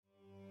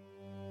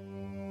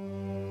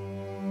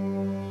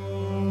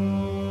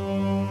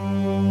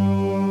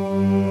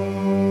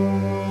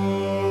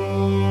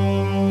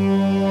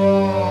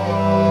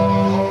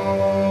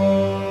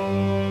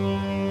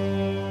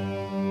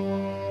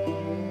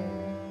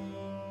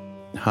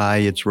Hi,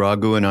 it's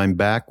Raghu, and I'm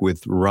back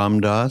with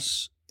Ram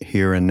Dass,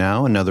 Here and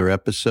Now, another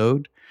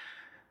episode.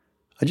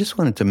 I just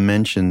wanted to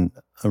mention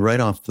right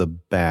off the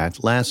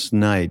bat, last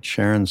night,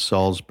 Sharon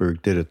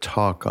Salzberg did a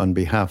talk on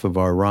behalf of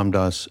our Ram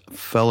Dass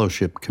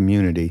Fellowship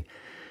community.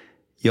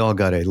 Y'all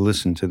got to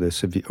listen to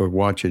this or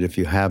watch it if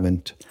you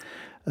haven't.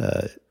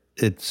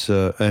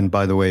 And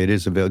by the way, it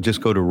is available.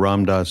 Just go to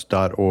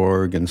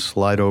ramdass.org and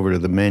slide over to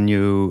the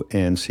menu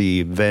and see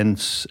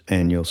events,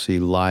 and you'll see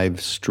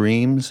live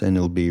streams, and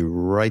it'll be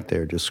right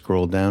there. Just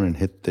scroll down and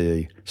hit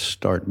the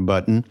start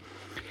button.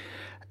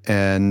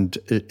 And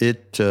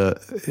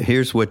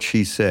here's what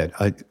she said.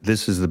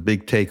 This is the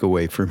big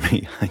takeaway for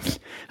me.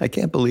 I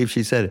can't believe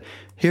she said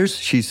it.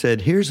 She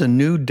said, here's a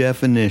new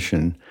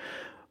definition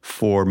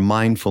for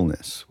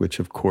mindfulness, which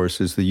of course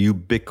is the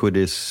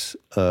ubiquitous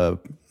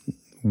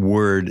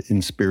word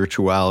in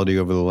spirituality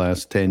over the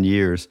last 10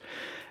 years.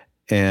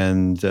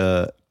 And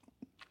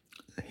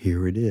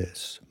here it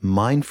is.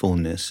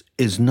 Mindfulness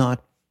is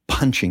not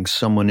punching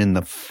someone in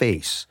the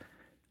face.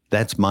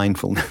 That's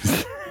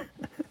mindfulness.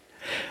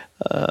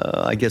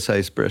 I guess I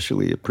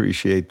especially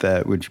appreciate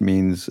that, which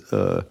means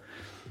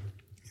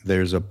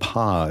there's a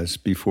pause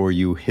before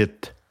you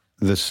hit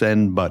the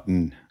send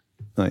button,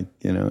 like,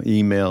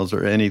 emails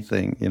or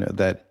anything,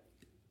 that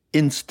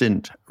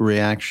instant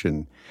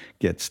reaction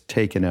gets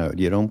taken out.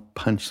 You don't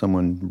punch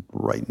someone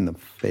right in the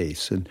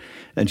face.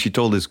 And she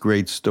told this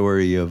great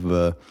story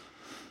of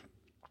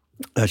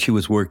she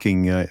was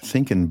working, I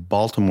think, in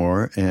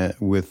Baltimore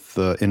with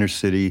inner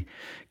city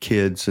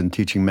kids and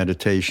teaching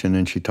meditation.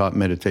 And she taught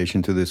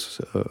meditation to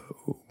this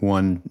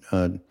one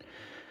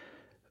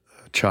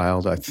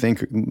child, I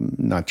think,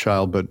 not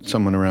child, but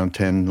someone around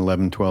 10,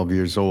 11, 12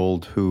 years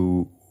old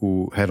who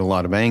had a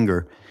lot of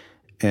anger.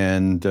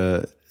 And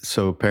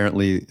so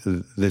apparently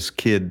this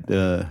kid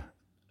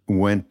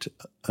went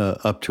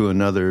up to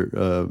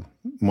another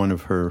one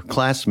of her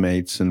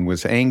classmates and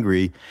was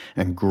angry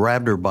and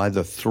grabbed her by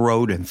the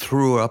throat and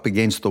threw her up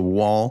against the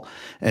wall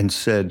and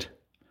said,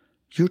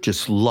 "You're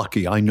just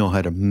lucky I know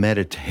how to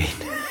meditate."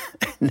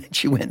 And then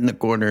she went in the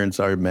corner and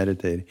started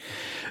meditating.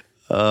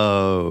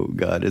 Oh,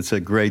 God, it's a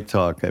great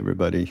talk,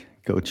 everybody.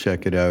 Go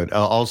check it out.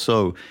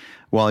 Also,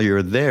 while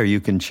you're there, you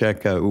can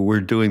check out,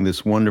 we're doing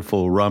this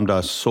wonderful Ram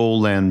Dass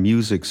Soul Land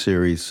music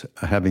series,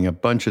 having a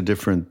bunch of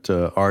different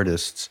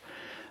artists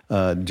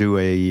do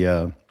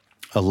a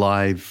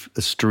live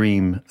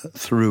stream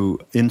through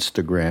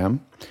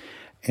Instagram.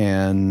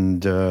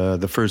 And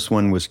the first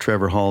one was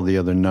Trevor Hall the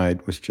other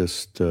night, was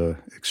just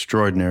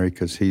extraordinary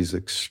because he's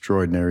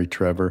extraordinary,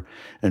 Trevor,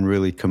 and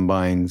really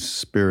combines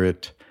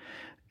spirit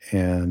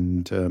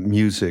and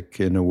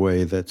music in a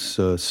way that's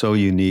so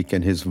unique,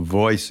 and his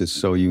voice is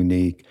so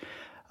unique.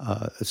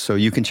 So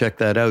you can check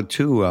that out,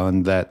 too,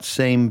 on that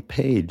same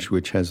page,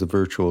 which has the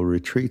virtual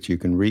retreats. You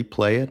can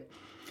replay it.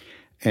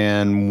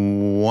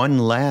 And one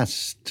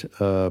last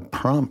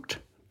prompt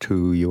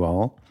to you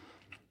all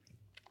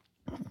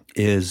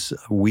is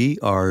we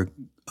had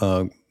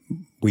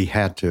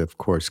to, of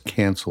course,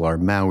 cancel our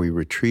Maui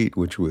retreat,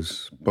 which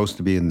was supposed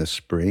to be in the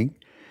spring.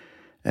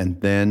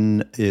 And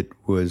then it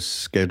was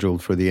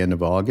scheduled for the end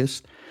of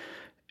August.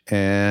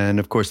 And,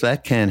 of course,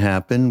 that can't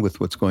happen with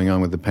what's going on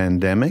with the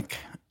pandemic.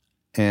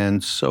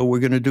 And so we're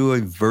going to do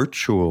a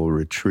virtual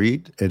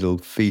retreat. It'll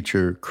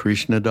feature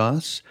Krishna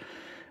Das.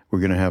 We're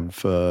going to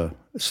have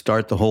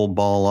start the whole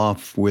ball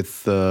off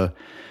with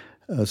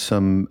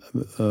some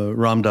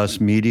Ram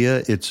Dass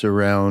media. It's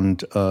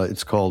around,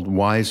 it's called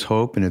Wise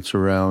Hope, and it's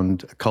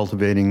around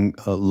cultivating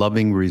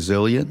loving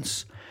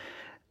resilience.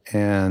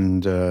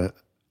 And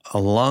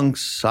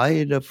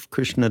alongside of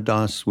Krishna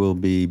Das will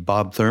be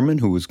Bob Thurman,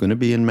 who was going to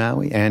be in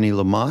Maui, Annie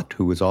Lamott,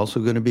 who was also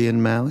going to be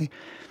in Maui.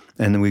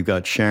 And then we've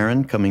got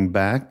Sharon coming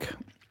back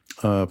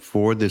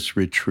for this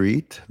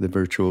retreat, the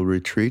virtual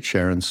retreat,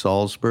 Sharon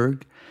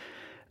Salzberg.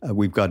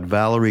 We've got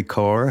Valerie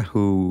Kaur,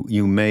 who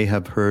you may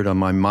have heard on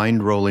my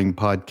Mind Rolling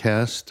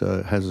podcast,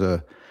 has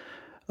a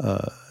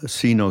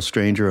See No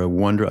Stranger, I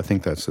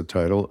think that's the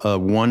title, a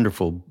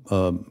wonderful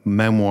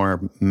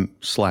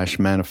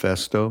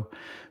memoir/manifesto.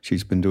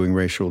 She's been doing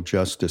racial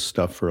justice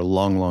stuff for a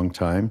long, long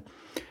time.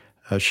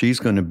 She's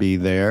going to be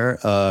there.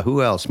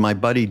 Who else? My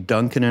buddy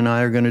Duncan and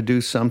I are going to do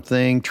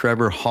something.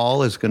 Trevor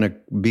Hall is going to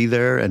be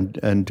there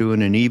and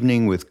doing an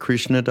evening with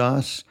Krishna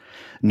Das.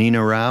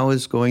 Nina Rao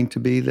is going to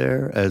be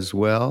there as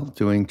well,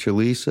 doing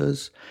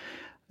chalisas.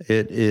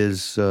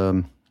 It's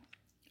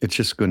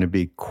just going to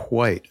be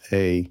quite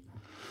a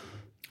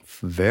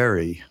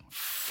very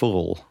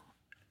full,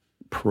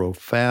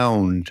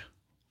 profound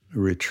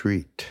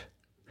retreat.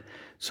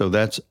 So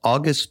that's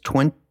August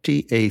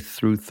 28th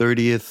through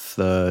 30th.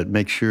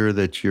 Make sure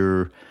that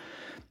you're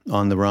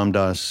on the Ram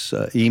Dass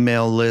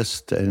email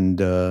list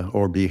and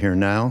or Be Here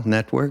Now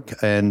network,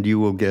 and you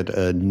will get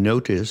a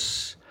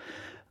notice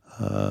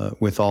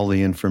with all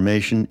the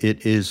information.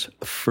 It is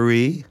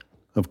free.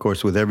 Of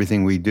course, with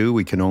everything we do,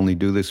 we can only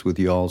do this with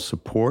y'all's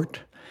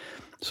support.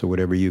 So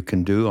whatever you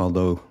can do,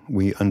 although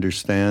we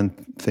understand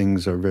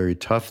things are very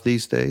tough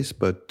these days,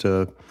 but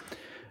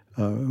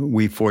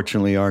we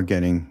fortunately are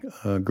getting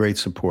great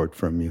support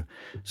from you.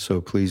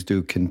 So please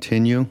do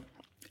continue.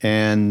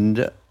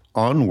 And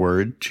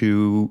onward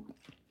to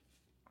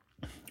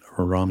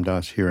Ram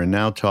Dass Here and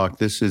Now talk.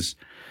 This is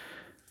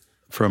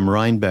from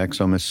Rhinebeck,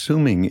 so I'm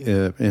assuming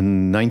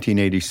in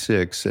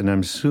 1986, and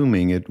I'm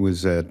assuming it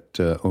was at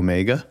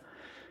Omega.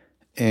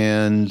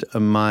 And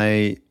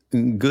my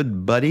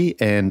good buddy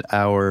and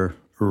our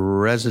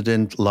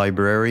resident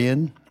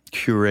librarian,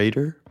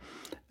 curator,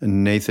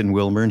 Nathan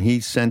Wilburn,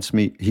 he sent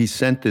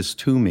this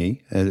to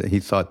me. He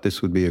thought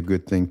this would be a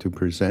good thing to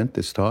present,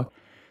 this talk.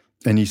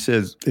 And he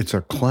says, it's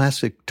a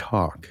classic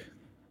talk.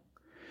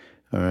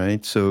 All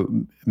right, so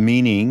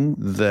meaning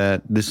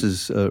that this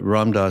is,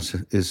 Ram Dass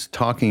is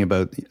talking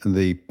about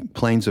the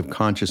planes of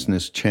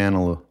consciousness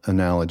channel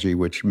analogy,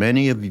 which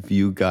many of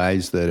you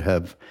guys that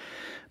have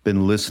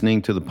been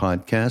listening to the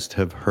podcast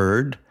have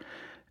heard.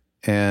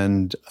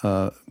 And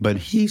but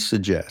he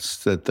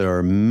suggests that there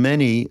are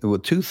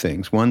two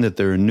things. One, that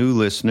there are new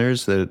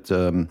listeners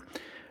that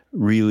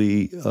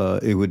really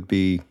it would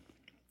be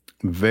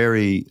a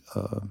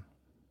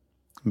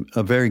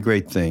very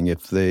great thing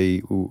if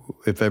they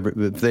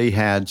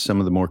had some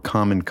of the more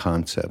common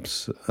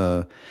concepts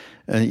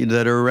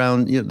that are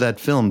around that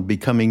film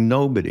Becoming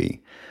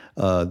Nobody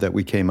that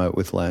we came out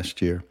with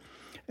last year,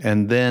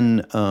 and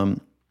then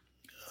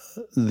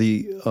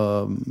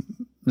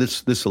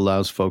this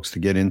allows folks to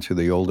get into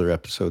the older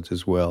episodes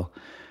as well,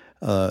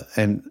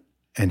 and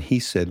he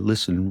said,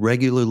 listen,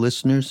 regular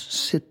listeners,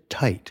 sit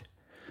tight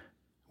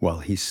while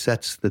he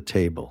sets the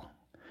table,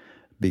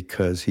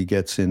 because he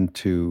gets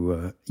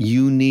into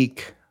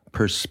unique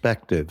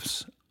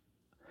perspectives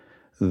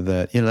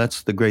that,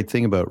 that's the great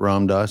thing about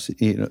Ram Dass.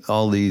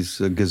 All these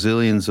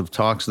gazillions of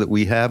talks that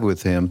we have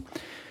with him,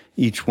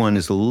 each one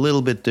is a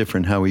little bit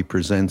different how he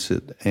presents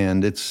it.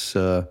 And it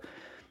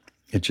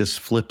just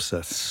flips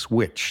a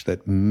switch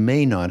that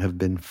may not have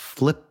been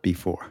flipped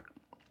before,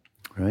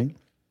 right?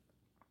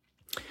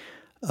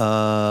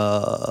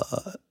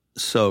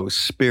 So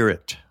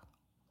spirit.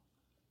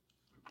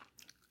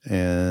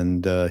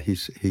 And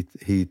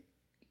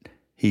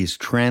he's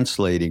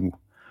translating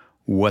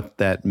what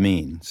that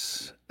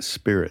means.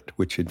 Spirit,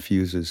 which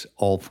infuses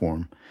all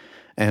form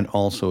and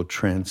also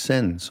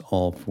transcends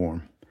all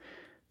form.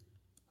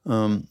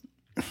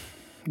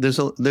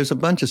 There's a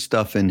bunch of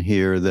stuff in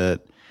here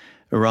that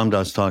Ram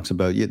Dass talks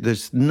about.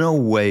 There's no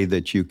way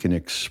that you can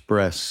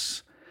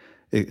express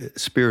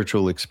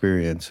spiritual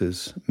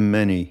experiences,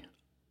 many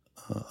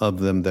of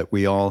them that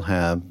we all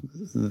have.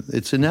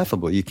 It's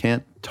ineffable. You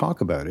can't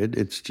talk about it.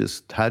 It's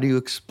just, how do you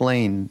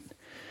explain?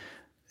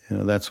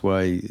 That's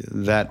why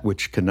that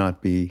which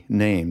cannot be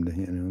named.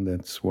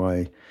 That's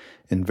why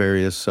in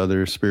various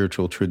other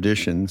spiritual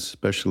traditions,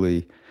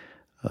 especially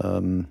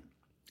in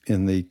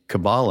the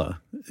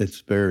Kabbalah,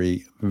 it's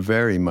very,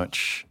 very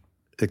much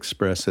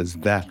expressed as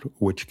that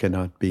which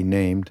cannot be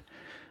named.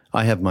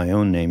 I have my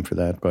own name for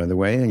that, by the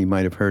way, and you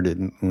might have heard it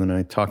when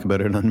I talk about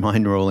it on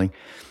Mind Rolling.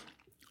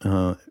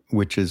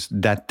 Which is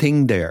that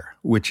thing there,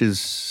 which is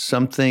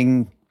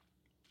something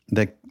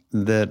that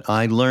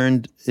I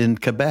learned in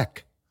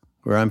Quebec,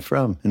 where I'm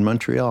from, in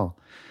Montreal,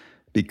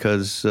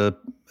 because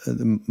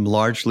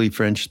largely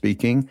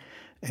French-speaking,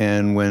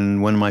 and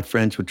when one of my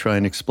friends would try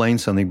and explain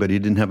something, but he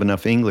didn't have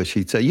enough English,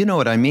 he'd say, you know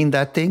what I mean,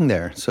 that thing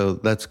there. So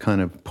that's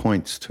kind of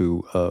points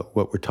to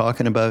what we're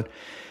talking about.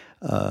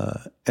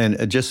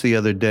 And just the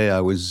other day, I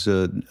was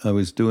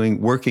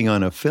working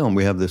on a film.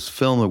 We have this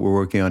film that we're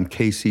working on,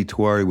 K.C.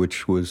 Tiwari,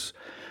 which was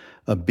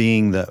a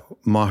being that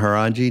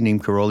Maharaji, Neem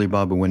Karoli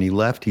Baba, when he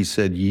left, he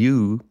said,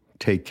 you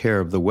take care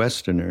of the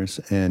Westerners.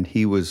 And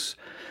he was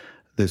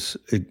this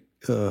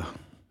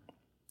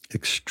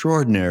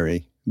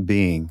extraordinary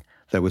being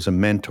that was a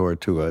mentor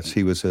to us.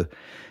 He was a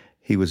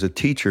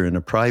teacher in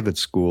a private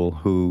school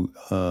who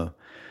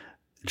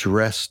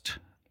dressed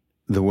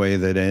the way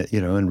that,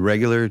 in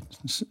regular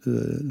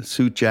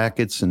suit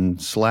jackets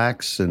and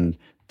slacks and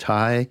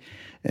tie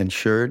and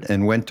shirt,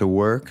 and went to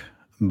work,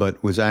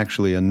 but was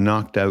actually a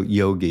knocked out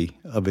yogi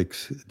of the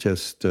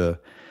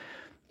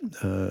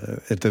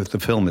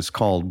film is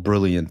called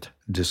Brilliant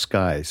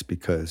Disguise,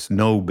 because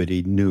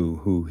nobody knew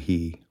who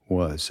he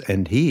was.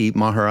 And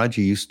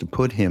Maharaji used to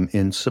put him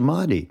in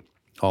samadhi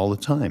all the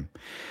time.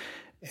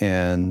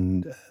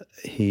 And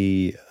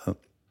we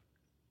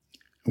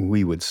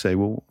would say,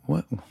 well,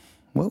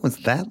 what was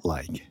that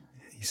like?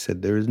 He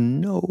said, there is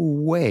no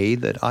way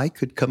that I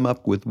could come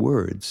up with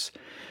words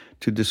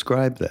to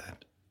describe that.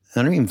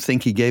 I don't even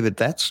think he gave it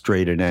that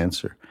straight an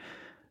answer.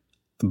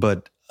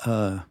 But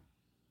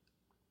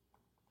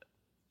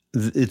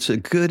it's a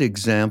good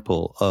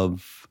example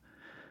of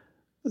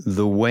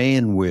the way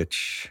in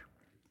which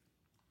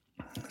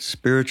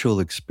spiritual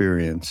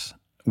experience,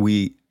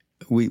 we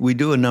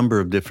do a number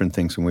of different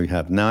things when we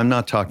have. Now, I'm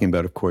not talking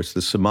about, of course,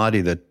 the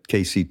samadhi that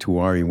K.C.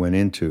 Tiwari went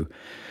into.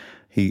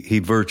 He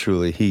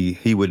virtually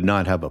would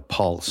not have a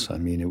pulse. I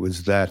mean, it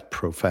was that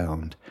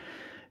profound.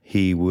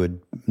 He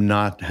would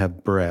not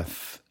have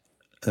breath.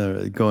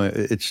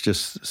 It's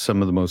just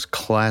some of the most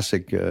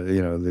classic,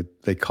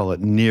 they call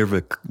it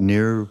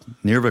nirvikalpa,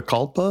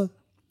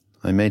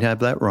 I may have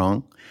that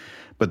wrong,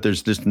 but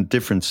there's just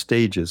different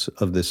stages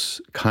of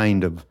this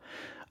kind of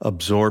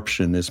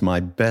absorption is my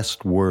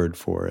best word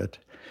for it.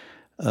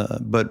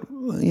 But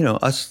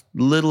us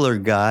littler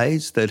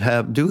guys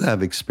that do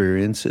have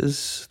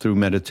experiences through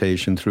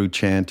meditation, through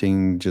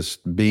chanting,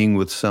 just being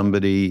with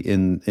somebody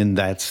in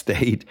that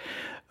state,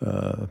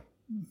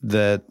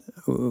 that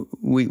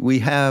we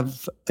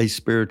have a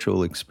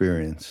spiritual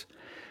experience,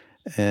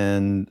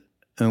 and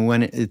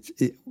when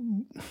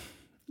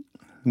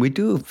we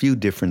do a few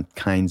different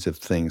kinds of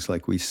things,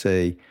 like we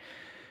say,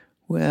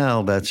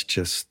 well,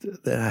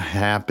 that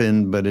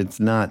happened, but it's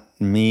not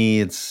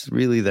me.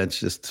 That's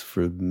just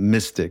for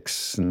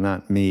mystics,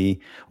 not me.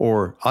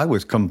 Or I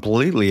was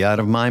completely out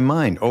of my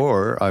mind,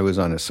 or I was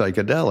on a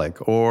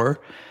psychedelic, or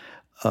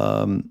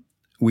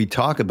we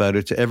talk about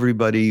it to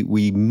everybody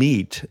we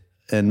meet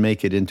and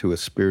make it into a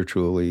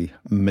spiritually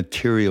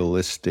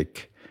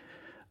materialistic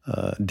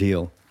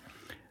deal.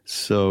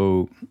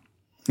 So,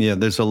 yeah,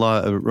 there's a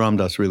lot. Ram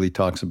Dass really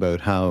talks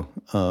about how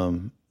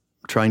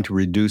trying to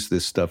reduce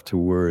this stuff to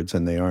words,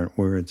 and they aren't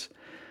words.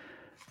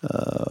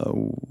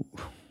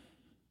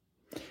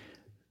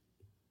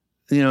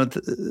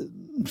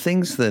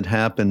 Things that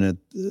happen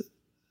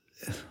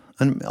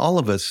and all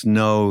of us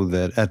know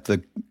that at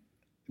the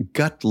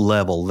gut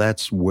level,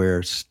 that's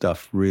where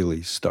stuff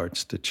really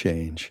starts to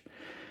change,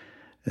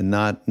 and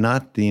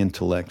not the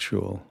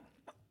intellectual.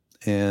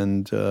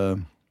 And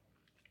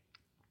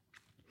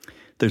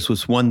there's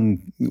this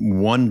one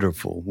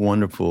wonderful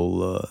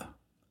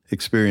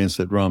experience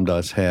that Ram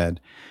Dass had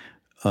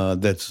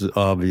that's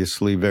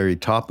obviously very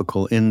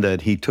topical, in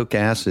that he took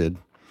acid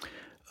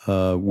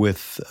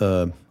with,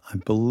 I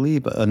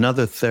believe,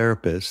 another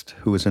therapist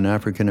who was an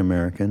African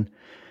American,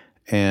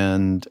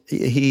 and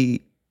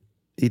he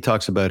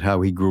talks about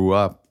how he grew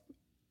up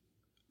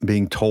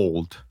being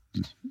told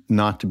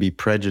not to be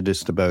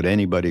prejudiced about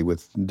anybody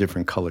with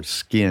different colored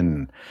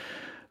skin,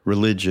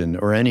 religion,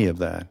 or any of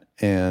that.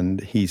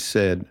 And he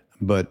said,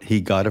 but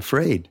he got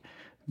afraid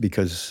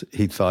because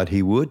he thought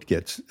he would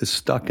get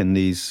stuck in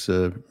these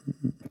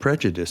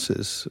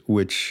prejudices,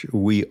 which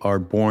we are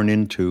born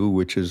into,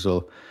 which is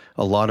a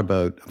lot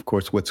about, of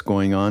course, what's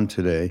going on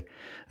today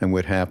and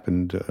what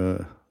happened.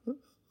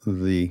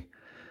 The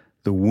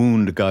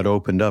wound got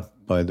opened up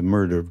by the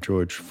murder of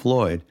George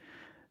Floyd.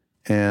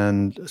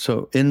 And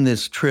so in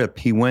this trip,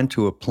 he went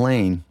to a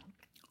plane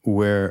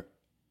where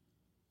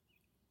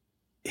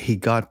he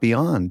got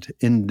beyond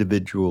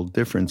individual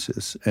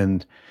differences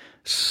and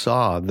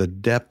saw the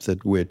depth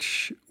at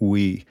which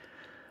we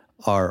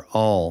are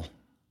all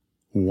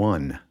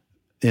one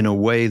in a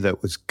way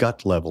that was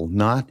gut level,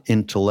 not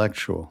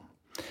intellectual.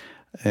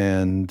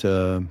 And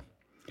so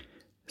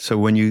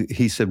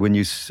he said, when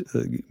you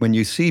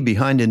see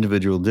behind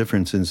individual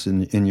differences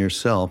in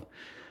yourself,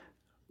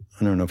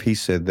 I don't know if he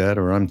said that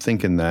or I'm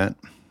thinking that.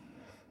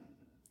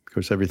 Of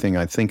course, everything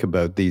I think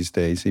about these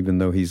days, even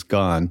though he's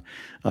gone,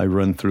 I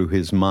run through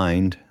his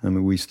mind. I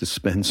mean, we used to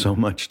spend so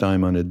much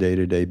time on a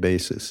day-to-day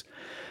basis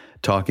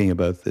talking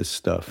about this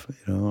stuff.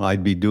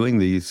 I'd be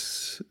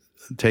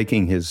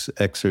taking his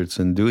excerpts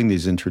and doing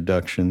these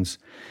introductions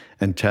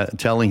and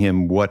telling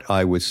him what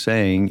I was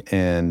saying,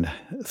 and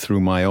through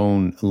my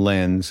own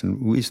lens.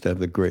 And we used to have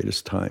the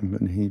greatest time,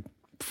 and he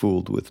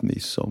fooled with me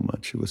so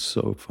much. It was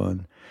so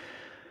fun.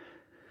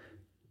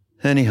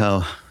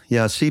 Anyhow,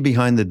 yeah, see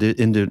behind I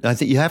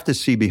think you have to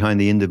see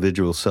behind the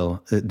individual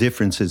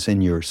differences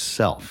in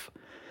yourself.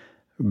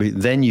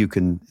 Then you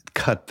can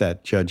cut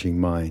that judging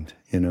mind.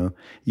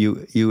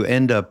 You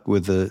end up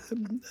with a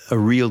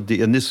real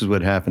and this is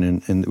what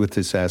happened with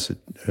this acid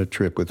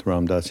trip with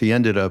Ram Dass. He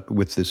ended up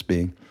with this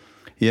being.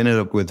 He ended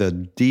up with a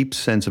deep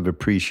sense of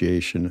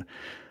appreciation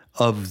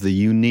of the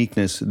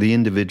uniqueness, the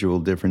individual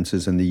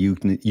differences, and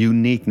the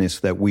uniqueness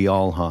that we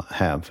all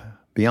have,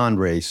 beyond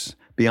race,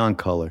 beyond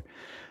color.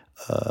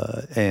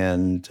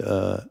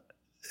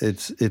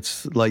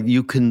 It's like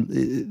you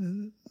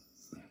can,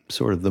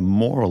 sort of the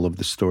moral of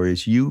the story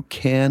is you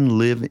can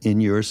live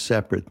in your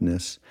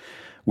separateness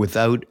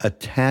without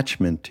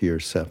attachment to your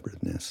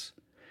separateness.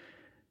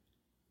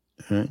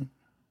 Right?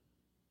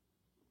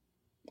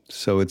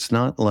 So it's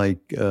not like,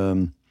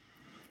 it's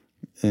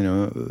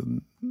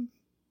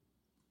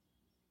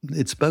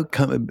about,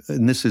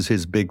 and this is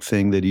his big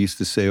thing that he used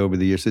to say over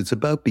the years, it's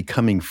about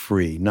becoming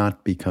free,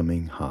 not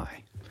becoming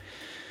high.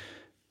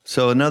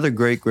 So another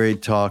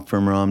great talk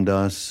from Ram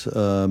Dass.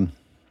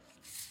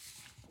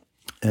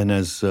 And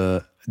as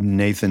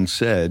Nathan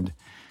said,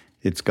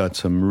 it's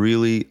got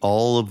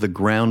all of the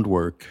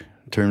groundwork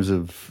in terms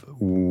of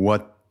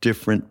what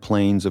different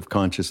planes of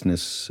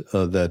consciousness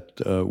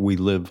that we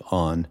live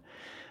on,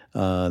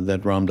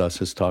 that Ram Dass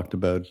has talked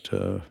about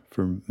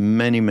for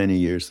many, many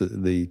years,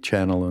 the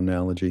channel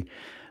analogy.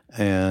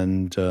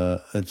 And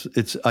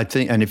it's I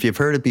think, and if you've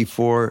heard it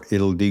before,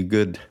 it'll do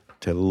good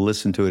to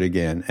listen to it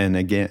again and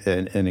again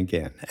and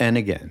again and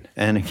again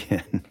and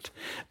again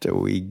till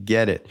we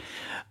get it.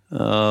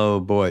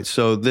 Oh, boy.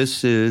 So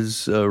this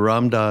is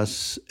Ram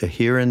Dass,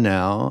 Here and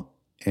Now,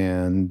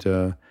 and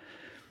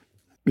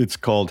it's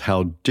called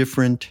How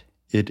Different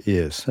It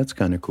Is. That's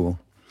kind of cool.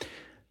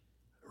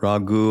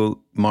 Raghu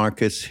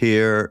Marcus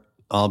here.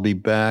 I'll be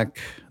back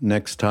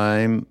next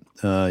time.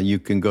 You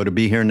can go to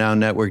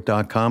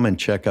BeHereNowNetwork.com and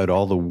check out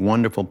all the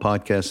wonderful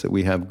podcasts that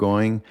we have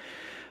going.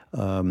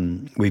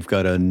 We've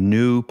got a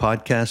new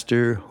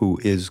podcaster who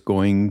is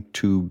going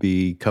to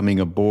be coming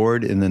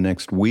aboard in the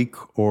next week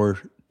or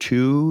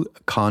two,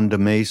 Conda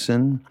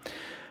Mason.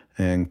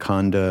 And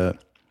Conda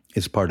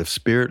is part of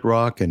Spirit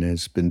Rock and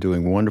has been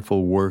doing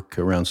wonderful work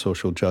around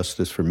social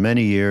justice for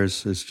many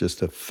years. Is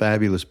just a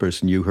fabulous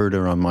person. You heard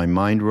her on my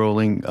Mind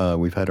Rolling.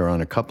 We've had her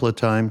on a couple of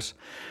times.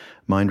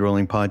 Mind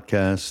Rolling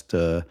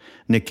podcast.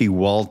 Nikki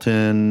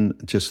Walton,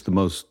 just the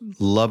most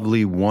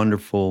lovely,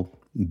 wonderful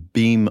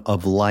beam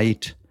of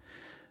light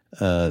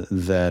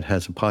that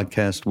has a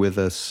podcast with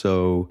us.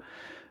 So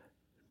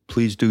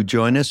please do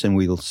join us, and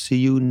we'll see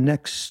you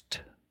next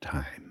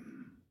time.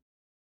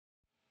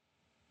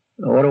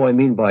 What do I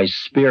mean by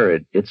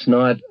spirit? It's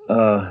not,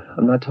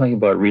 I'm not talking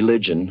about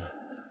religion.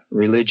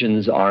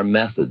 Religions are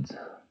methods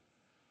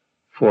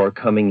for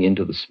coming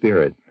into the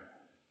spirit.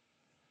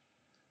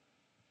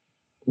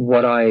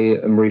 What I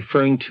am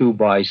referring to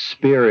by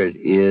spirit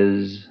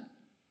is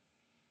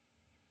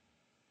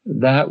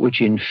that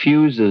which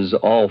infuses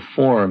all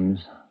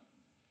forms,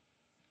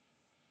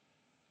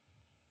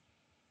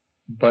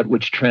 but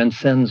which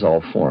transcends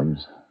all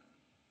forms.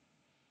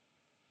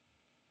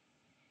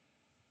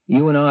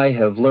 You and I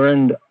have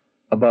learned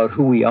about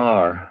who we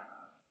are,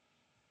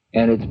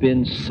 and it's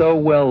been so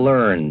well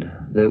learned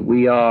that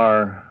we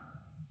are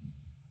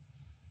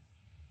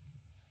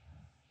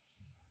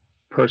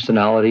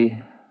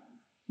personality,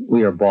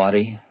 we are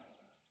body,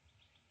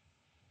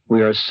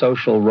 we are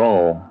social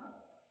role.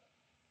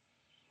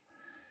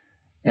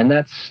 And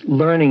that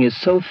learning is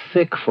so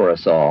thick for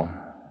us all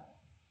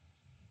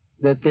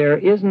that there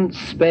isn't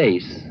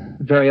space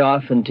very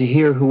often to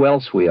hear who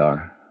else we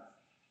are,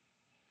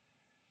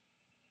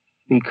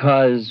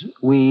 because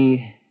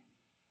we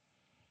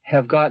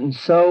have gotten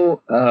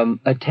so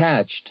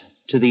attached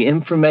to the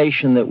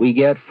information that we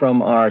get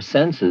from our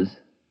senses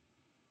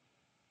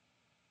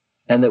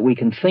and that we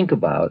can think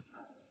about,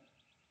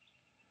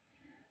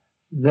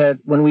 that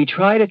when we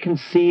try to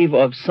conceive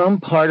of some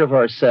part of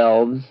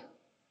ourselves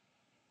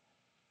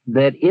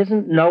that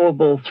isn't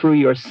knowable through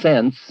your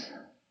sense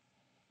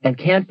and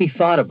can't be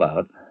thought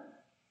about,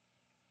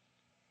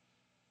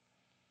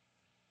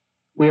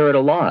 we are at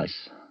a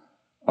loss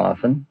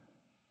often.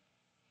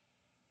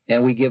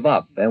 And we give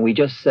up, and we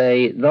just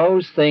say,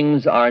 those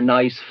things are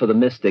nice for the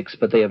mystics,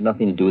 but they have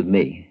nothing to do with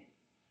me.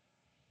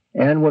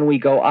 And when we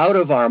go out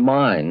of our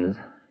minds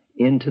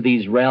into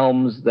these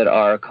realms that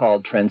are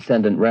called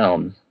transcendent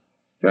realms,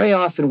 very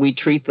often we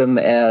treat them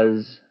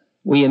as,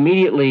 we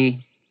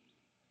immediately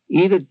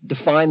either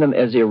define them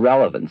as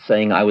irrelevant,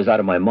 saying, I was out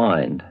of my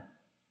mind,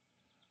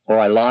 or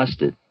I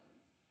lost it.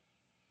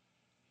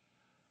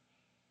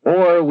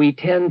 Or we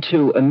tend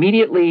to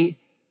immediately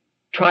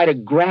try to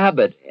grab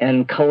it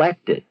and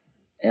collect it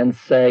and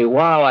say,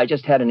 wow, I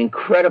just had an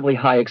incredibly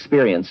high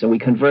experience, and we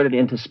convert it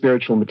into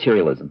spiritual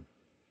materialism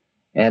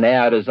and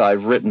add, as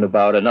I've written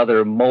about,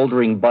 another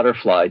moldering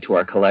butterfly to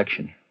our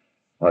collection.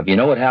 Well, you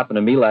know what happened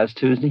to me last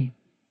Tuesday?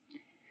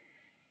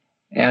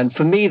 And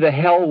for me, the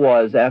hell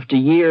was, after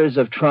years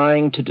of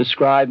trying to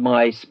describe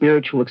my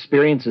spiritual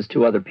experiences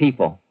to other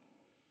people,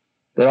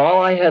 that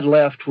all I had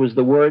left was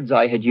the words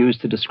I had used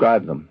to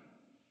describe them.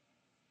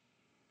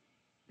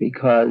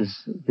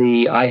 Because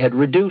I had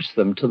reduced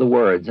them to the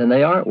words, and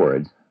they aren't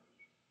words.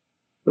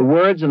 The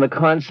words and the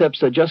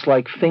concepts are just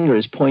like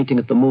fingers pointing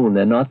at the moon.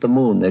 They're not the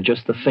moon, they're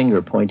just the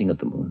finger pointing at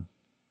the moon.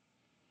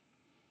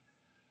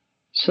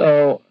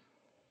 So,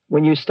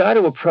 when you start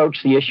to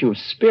approach the issue of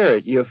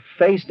spirit, you're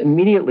faced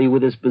immediately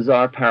with this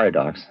bizarre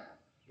paradox,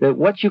 that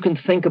what you can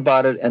think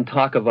about it and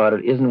talk about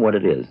it isn't what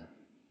it is.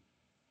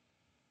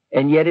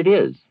 And yet it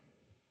is.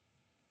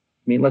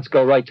 I mean, let's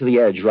go right to the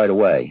edge right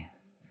away.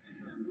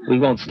 We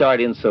won't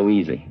start in so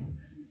easy.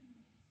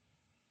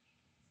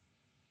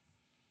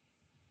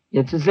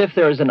 It's as if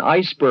there is an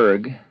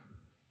iceberg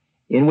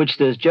in which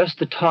there's just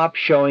the top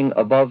showing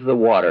above the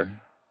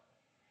water,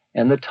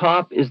 and the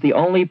top is the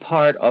only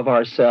part of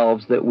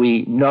ourselves that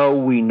we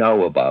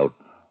know about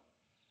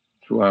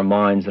through our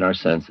minds and our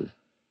senses.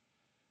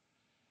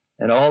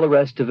 And all the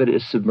rest of it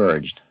is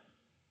submerged.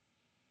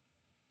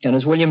 And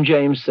as William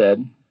James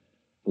said,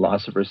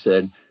 philosopher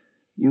said,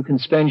 you can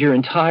spend your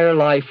entire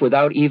life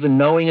without even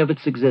knowing of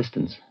its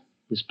existence,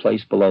 this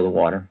place below the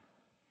water.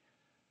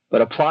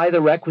 But apply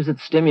the requisite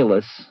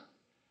stimulus,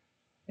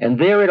 and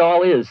there it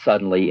all is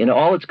suddenly, in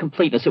all its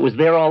completeness. It was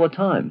there all the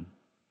time.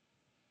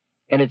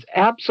 And it's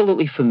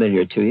absolutely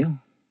familiar to you.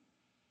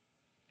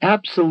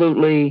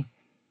 Absolutely,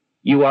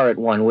 you are at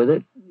one with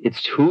it.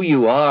 It's who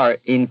you are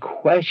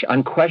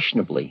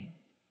unquestionably,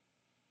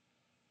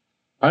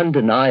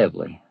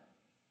 undeniably.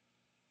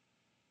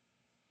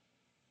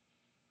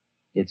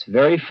 It's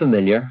very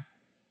familiar.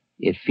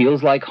 It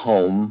feels like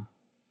home.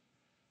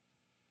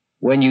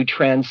 When you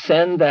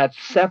transcend that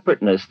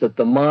separateness that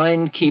the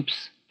mind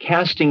keeps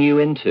casting you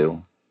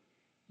into,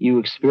 you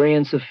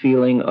experience a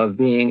feeling of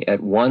being at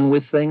one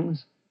with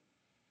things.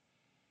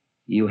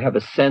 You have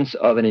a sense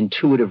of an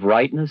intuitive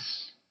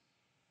rightness.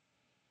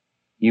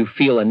 You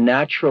feel a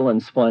natural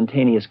and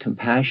spontaneous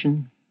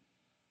compassion.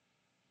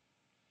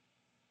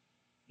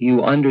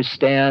 You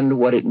understand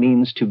what it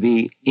means to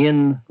be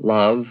in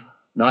love,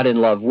 not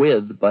in love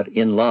with, but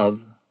in love.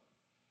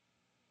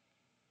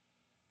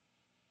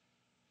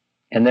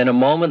 And then a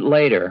moment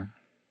later,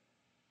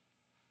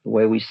 the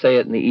way we say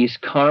it in the East,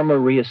 karma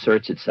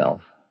reasserts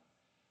itself,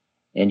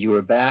 and you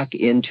are back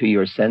into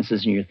your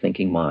senses and your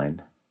thinking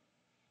mind.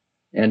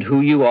 And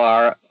who you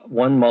are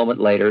one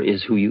moment later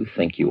is who you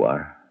think you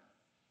are.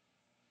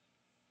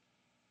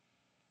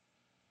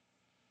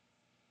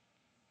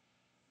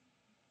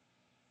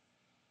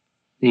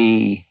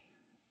 The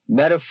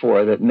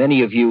metaphor that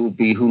many of you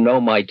who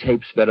know my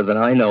tapes better than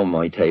I know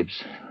my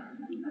tapes,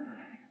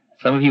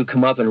 some of you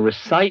come up and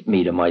recite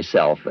me to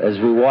myself as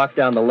we walk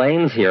down the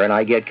lanes here, and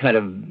I get kind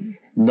of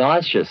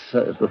nauseous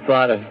at the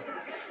thought of...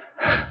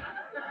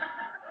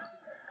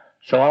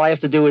 So all I have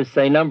to do is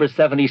say number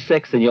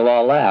 76 and you'll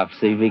all laugh,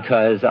 see,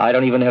 because I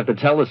don't even have to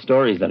tell the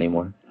stories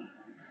anymore.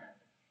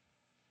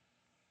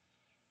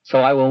 So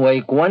I will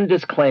make one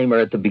disclaimer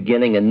at the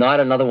beginning and not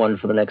another one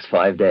for the next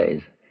 5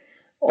 days.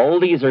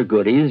 Oldies are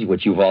goodies,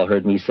 which you've all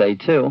heard me say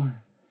too.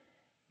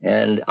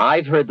 And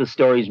I've heard the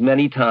stories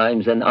many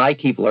times, and I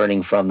keep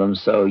learning from them,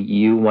 so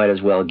you might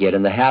as well get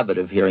in the habit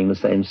of hearing the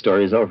same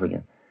stories over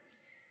again.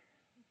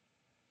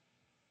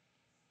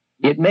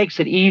 It makes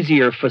it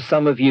easier for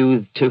some of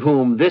you to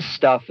whom this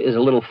stuff is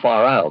a little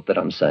far out that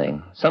I'm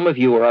saying. Some of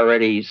you are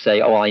already say,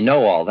 oh, I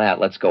know all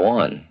that, let's go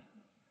on.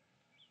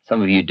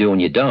 Some of you do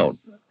and you don't.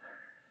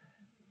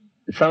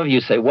 Some of you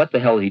say, what the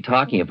hell is he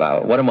talking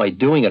about? What am I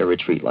doing at a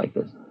retreat like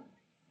this?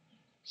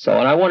 So,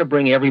 and I want to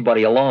bring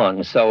everybody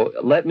along. So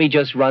let me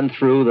just run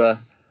through the,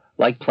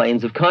 like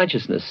planes of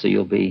consciousness, so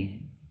you'll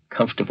be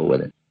comfortable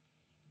with it.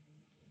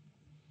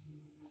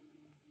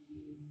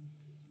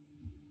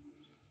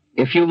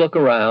 If you look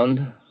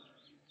around,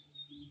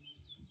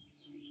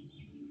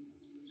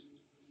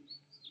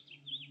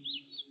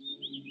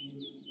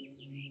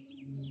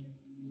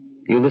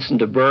 you listen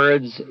to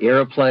birds,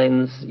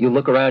 airplanes, you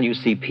look around, you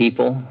see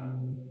people,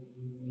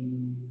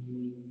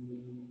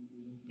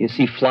 you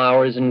see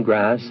flowers and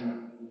grass.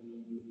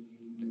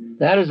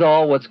 That is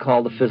all what's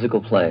called the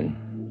physical plane.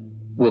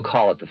 We'll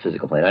call it the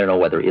physical plane. I don't know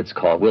whether it's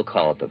called, we'll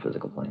call it the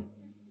physical plane.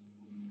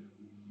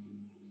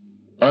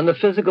 On the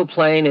physical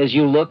plane, as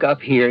you look up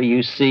here,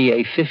 you see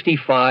a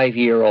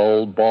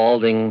 55-year-old,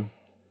 balding,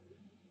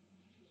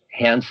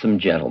 handsome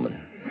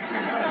gentleman.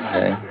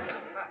 Okay?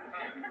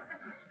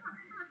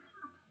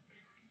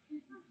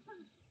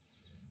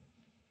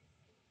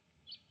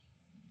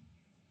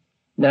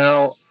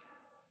 Now,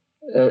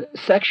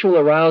 sexual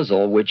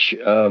arousal, which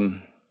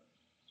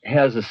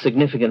has a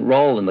significant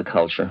role in the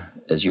culture,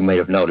 as you may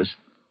have noticed,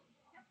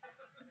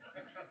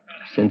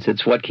 since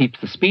it's what keeps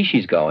the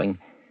species going,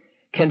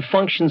 can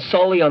function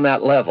solely on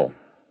that level,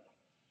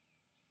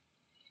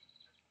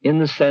 in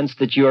the sense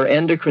that your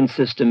endocrine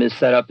system is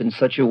set up in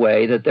such a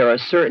way that there are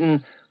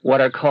certain, what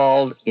are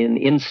called in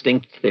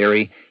instinct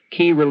theory,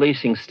 key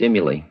releasing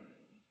stimuli.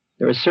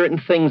 There are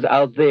certain things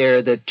out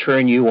there that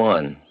turn you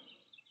on,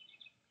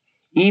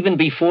 even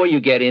before you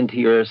get into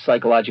your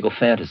psychological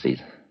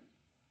fantasies,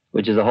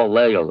 which is a whole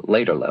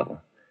later level.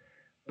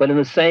 But in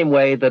the same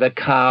way that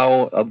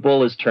a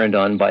bull is turned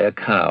on by a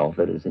cow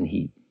that is in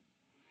heat,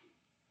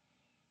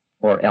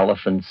 or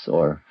elephants,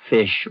 or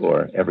fish,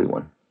 or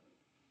everyone.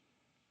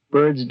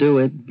 Birds do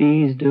it,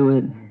 bees do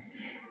it,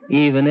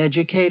 even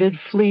educated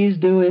fleas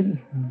do it.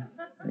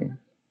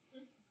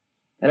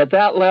 And at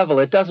that level,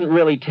 it doesn't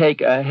really take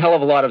a hell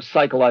of a lot of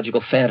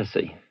psychological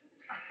fantasy.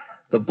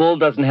 The bull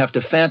doesn't have to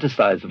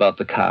fantasize about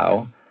the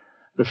cow.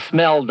 The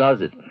smell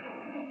does it.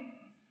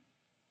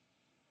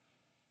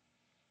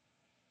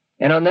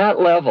 And on that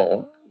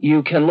level,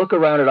 you can look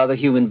around at other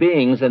human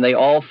beings, and they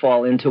all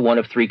fall into one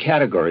of three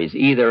categories: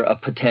 either a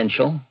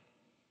potential,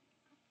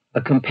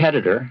 a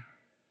competitor,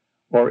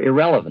 or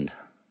irrelevant.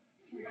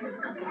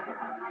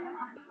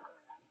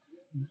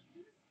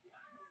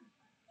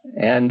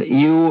 And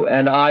you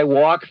and I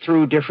walk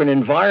through different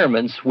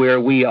environments where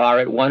we are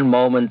at one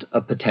moment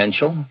a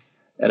potential,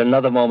 at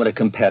another moment a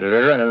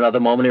competitor, and another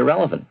moment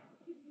irrelevant.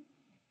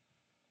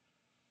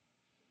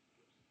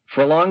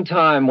 For a long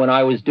time, when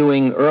I was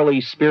doing early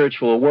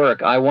spiritual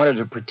work, I wanted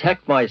to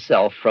protect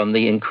myself from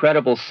the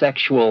incredible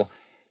sexual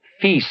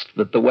feast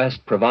that the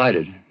West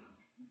provided.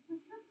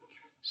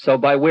 So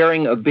by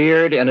wearing a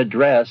beard and a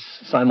dress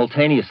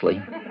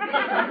simultaneously,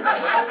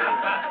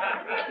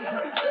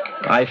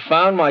 I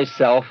found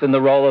myself in the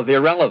role of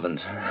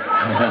irrelevant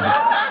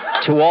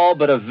to all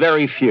but a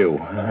very few.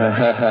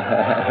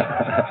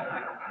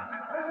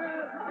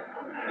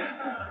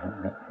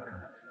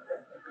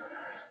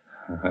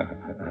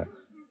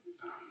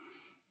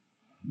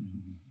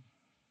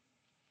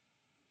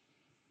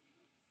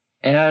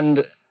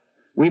 And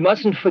we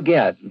mustn't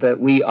forget that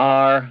we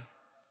are,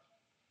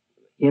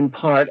 in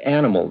part,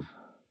 animals.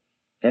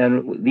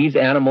 And these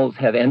animals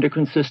have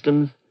endocrine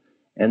systems,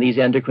 and these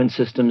endocrine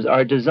systems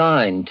are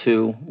designed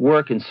to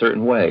work in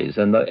certain ways.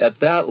 And at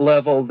that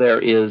level, there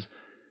is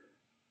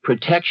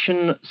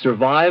protection,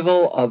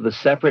 survival of the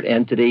separate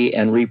entity,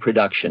 and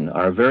reproduction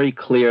are very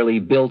clearly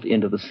built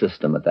into the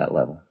system at that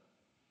level.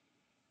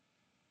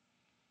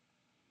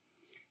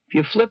 If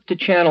you flip to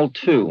channel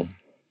 2,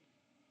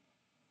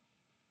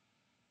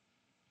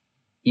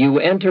 you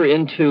enter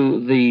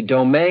into the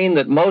domain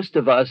that most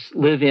of us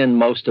live in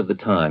most of the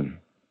time,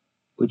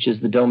 which is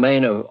the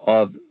domain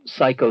of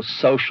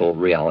psychosocial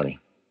reality.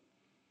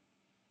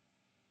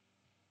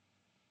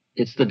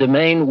 It's the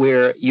domain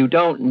where you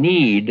don't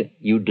need,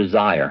 you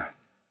desire.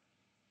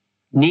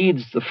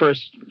 Need's the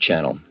first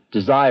channel.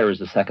 Desire is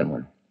the second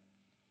one.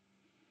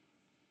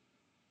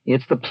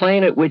 It's the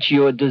plane at which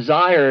your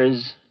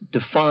desires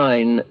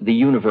define the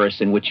universe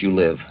in which you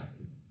live.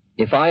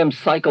 If I am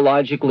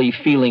psychologically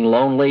feeling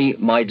lonely,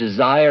 my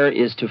desire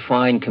is to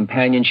find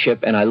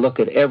companionship, and I look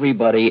at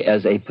everybody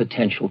as a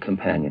potential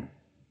companion,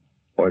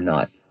 or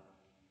not.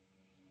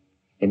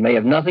 It may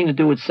have nothing to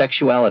do with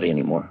sexuality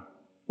anymore,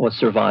 or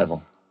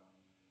survival.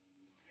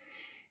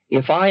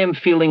 If I am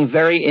feeling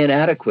very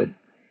inadequate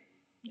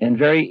and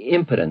very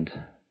impotent,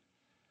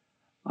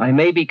 I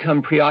may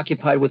become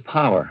preoccupied with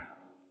power.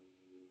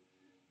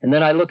 And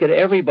then I look at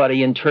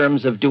everybody in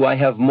terms of, do I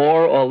have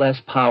more or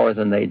less power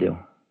than they do?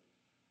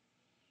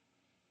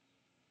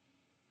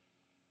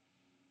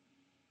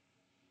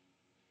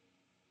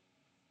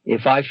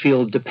 If I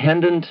feel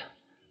dependent,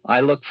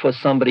 I look for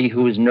somebody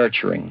who is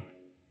nurturing.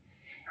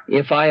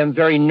 If I am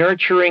very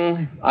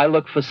nurturing, I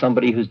look for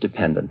somebody who's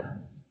dependent.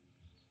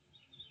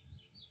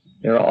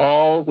 There are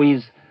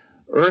always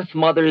earth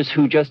mothers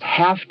who just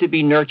have to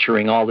be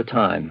nurturing all the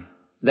time.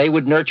 They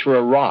would nurture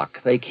a rock.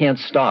 They can't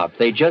stop.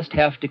 They just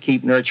have to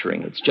keep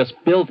nurturing. It's just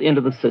built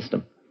into the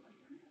system.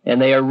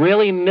 And they are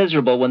really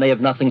miserable when they have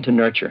nothing to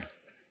nurture,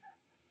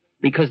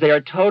 because they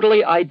are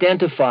totally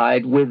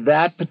identified with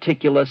that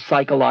particular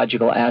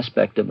psychological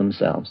aspect of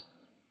themselves.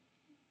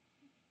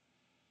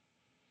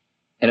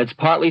 And it's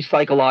partly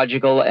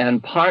psychological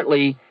and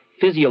partly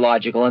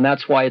physiological, and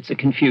that's why it's a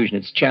confusion.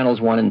 It's channels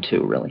 1 and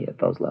 2, really, at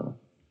those levels.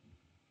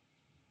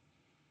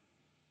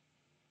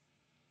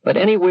 But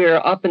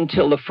anywhere up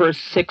until the first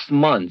 6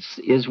 months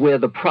is where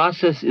the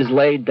process is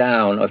laid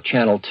down of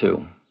channel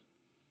 2.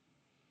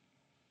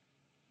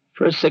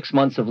 First 6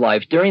 months of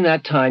life. During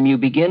that time, you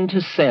begin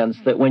to sense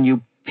that when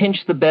you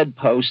pinch the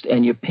bedpost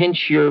and you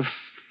pinch your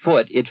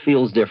foot, it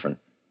feels different.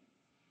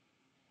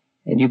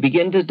 And you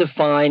begin to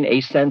define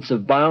a sense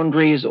of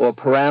boundaries or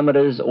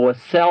parameters or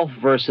self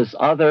versus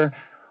other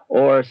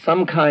or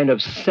some kind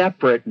of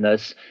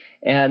separateness.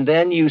 And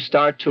then you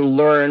start to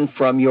learn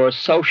from your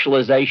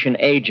socialization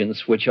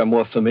agents, which are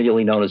more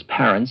familiarly known as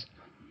parents.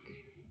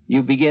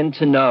 You begin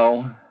to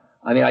know,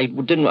 I'm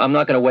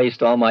not going to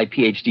waste all my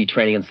PhD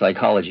training in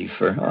psychology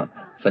for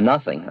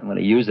nothing. I'm going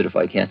to use it if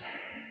I can.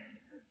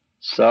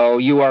 So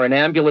you are an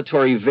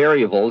ambulatory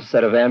variable, a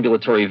set of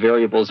ambulatory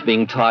variables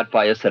being taught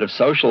by a set of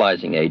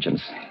socializing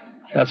agents.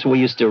 That's what we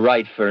used to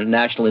write for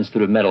National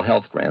Institute of Mental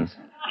Health grants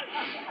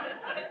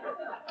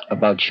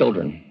about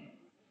children.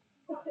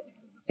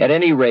 At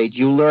any rate,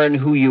 you learn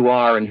who you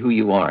are and who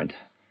you aren't.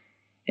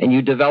 And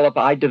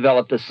I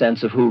developed a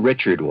sense of who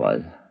Richard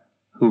was,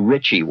 who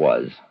Richie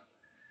was,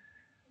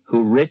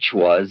 who Rich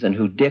was, and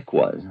who Dick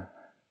was.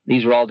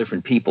 These were all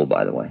different people,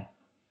 by the way.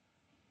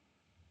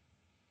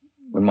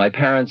 When my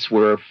parents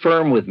were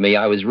firm with me,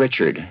 I was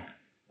Richard.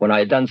 When I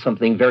had done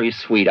something very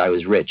sweet, I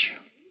was Rich.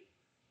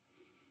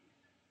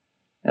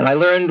 And I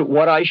learned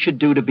what I should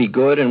do to be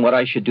good and what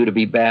I should do to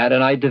be bad,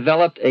 and I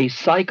developed a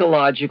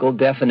psychological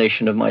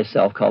definition of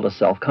myself called a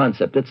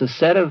self-concept. It's a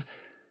set of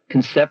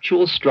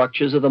conceptual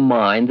structures of the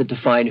mind that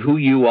define who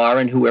you are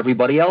and who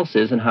everybody else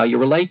is and how you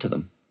relate to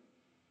them.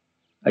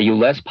 Are you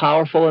less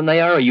powerful than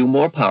they are? Are you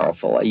more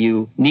powerful? Are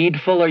you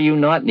needful or are you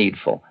not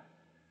needful?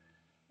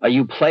 Are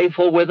you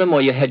playful with them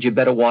or you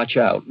better watch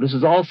out? This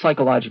is all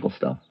psychological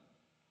stuff.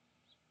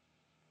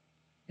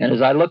 And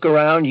as I look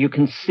around, you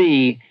can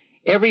see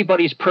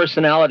everybody's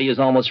personality is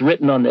almost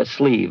written on their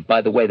sleeve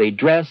by the way they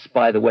dress,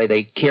 by the way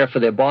they care for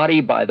their body,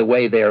 by the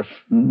way their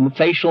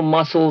facial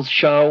muscles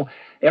show.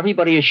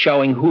 Everybody is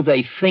showing who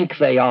they think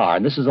they are.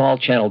 And this is all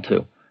channel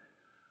 2.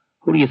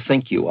 Who do you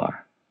think you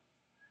are?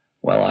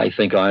 Well, I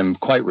think I'm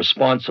quite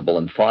responsible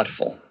and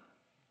thoughtful.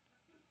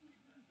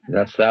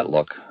 That's that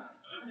look.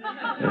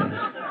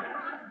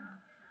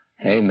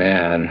 Hey,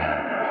 man.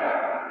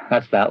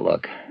 That's that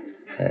look.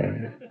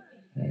 Hey.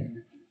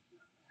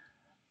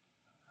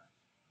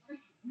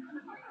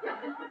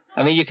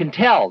 I mean, you can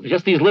tell,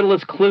 just these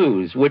littlest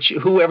clues,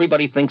 who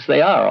everybody thinks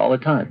they are all the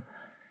time.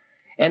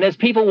 And as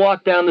people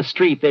walk down the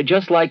street, they're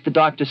just like the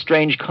Dr.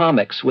 Strange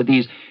comics with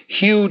these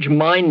huge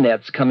mind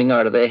nets coming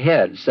out of their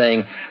heads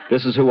saying,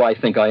 this is who I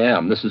think I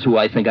am, this is who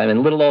I think I am.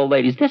 And little old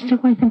ladies, this is who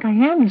I think I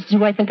am, this is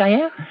who I think I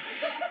am.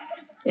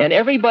 And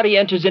everybody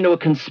enters into a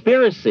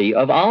conspiracy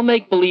of, I'll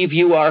make believe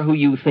you are who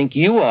you think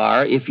you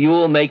are if you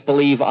will make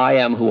believe I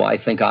am who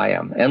I think I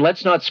am. And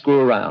let's not screw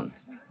around.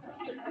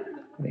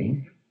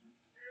 See?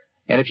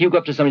 And if you go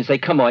up to somebody and say,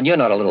 come on, you're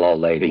not a little old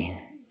lady,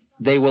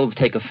 they will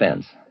take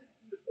offense.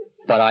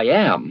 But I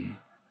am,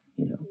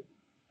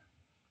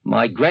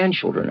 My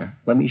grandchildren are.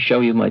 Let me show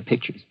you my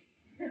pictures.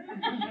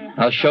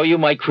 I'll show you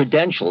my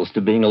credentials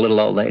to being a little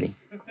old lady.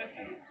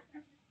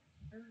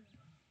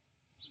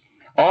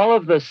 All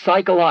of the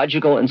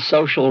psychological and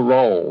social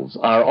roles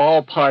are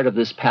all part of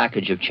this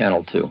package of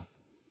Channel 2.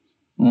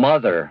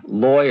 Mother,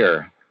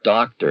 lawyer,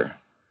 doctor,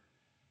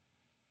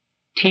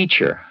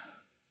 teacher,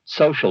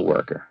 social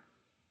worker,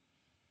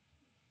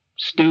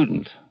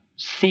 student,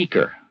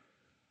 seeker,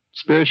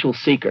 spiritual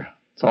seeker.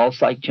 It's all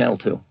Psych Channel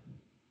 2.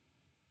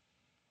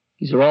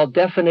 These are all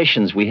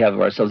definitions we have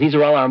of ourselves. These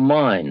are all our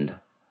mind,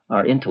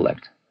 our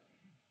intellect,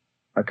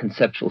 our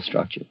conceptual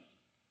structure.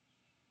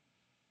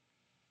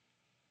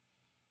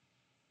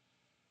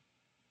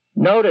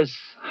 Notice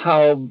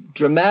how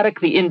dramatic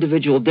the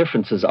individual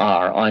differences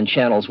are on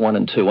channels 1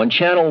 and 2. On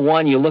channel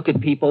 1, you look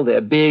at people, they're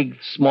big,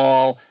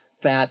 small,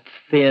 fat,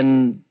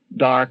 thin,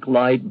 dark,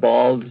 light,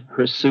 bald,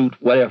 hirsute,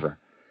 whatever.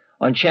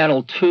 On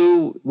channel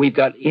 2, we've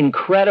got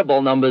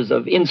incredible numbers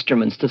of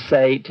instruments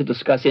to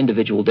discuss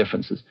individual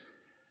differences.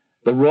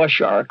 The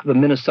Rorschach, the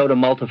Minnesota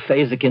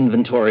Multiphasic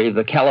Inventory,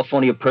 the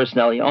California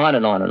Personality, on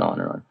and on and on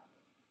and on.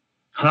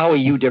 How are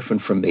you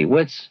different from me?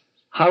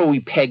 How do we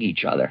peg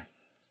each other?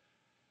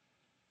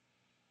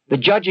 The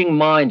judging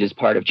mind is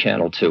part of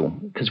Channel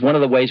 2, because one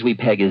of the ways we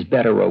peg is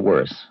better or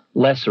worse,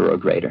 lesser or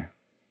greater.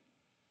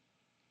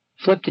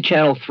 Flip to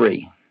Channel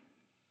 3.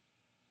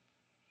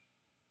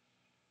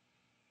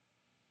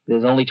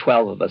 There's only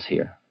 12 of us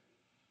here.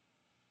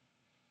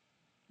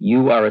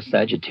 You are a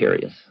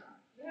Sagittarius.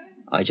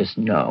 I just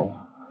know.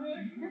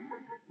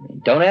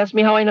 Don't ask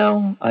me how I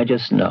know. I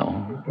just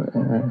know.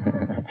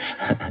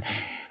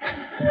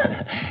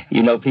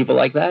 You know people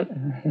like that?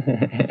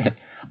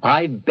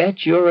 I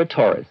bet you're a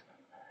Taurus.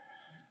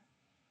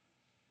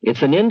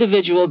 It's an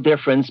individual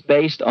difference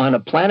based on a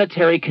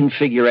planetary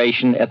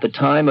configuration at the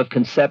time of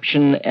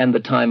conception and the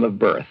time of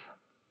birth.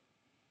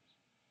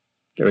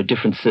 There are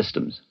different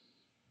systems.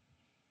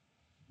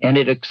 And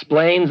it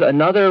explains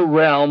another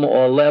realm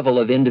or level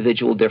of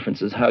individual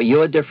differences, how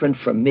you're different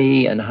from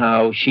me and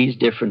how she's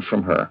different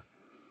from her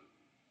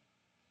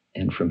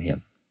and from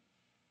him.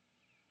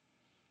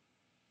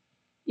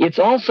 It's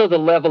also the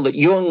level that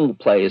Jung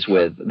plays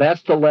with.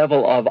 That's the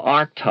level of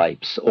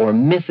archetypes or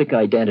mythic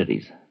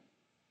identities.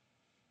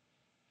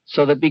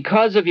 So that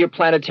because of your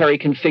planetary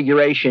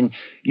configuration,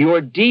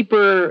 your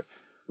deeper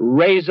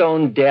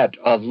raison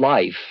d'etre of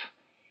life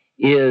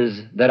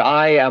is that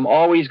I am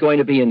always going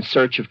to be in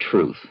search of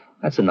truth.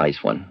 That's a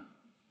nice one.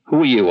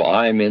 Who are you?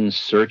 I'm in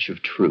search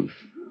of truth.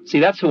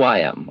 See, that's who I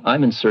am.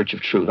 I'm in search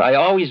of truth.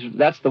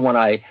 That's the one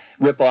I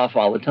rip off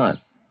all the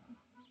time.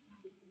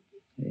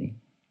 Okay.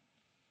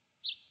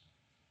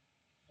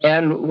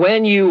 And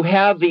when you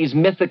have these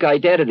mythic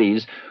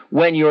identities,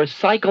 when your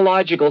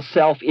psychological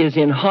self is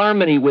in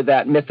harmony with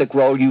that mythic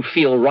role, you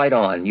feel right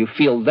on. You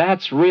feel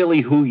that's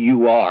really who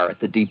you are at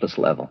the deepest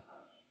level.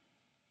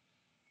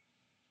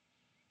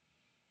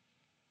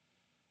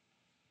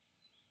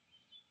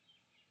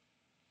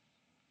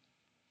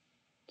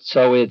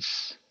 So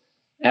it's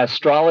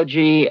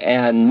astrology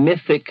and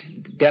mythic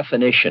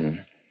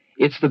definition.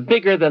 It's the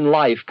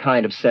bigger-than-life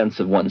kind of sense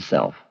of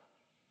oneself.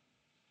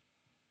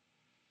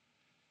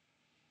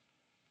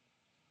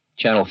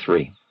 Channel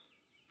 3.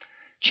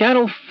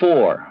 Channel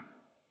 4.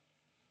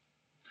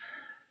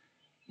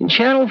 In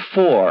Channel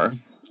 4,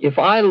 if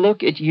I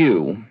look at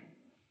you,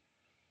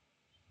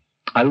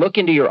 I look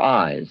into your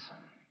eyes.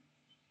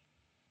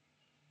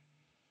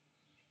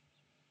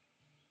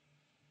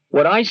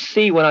 What I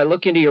see when I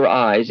look into your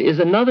eyes is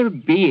another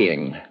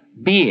being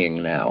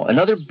now,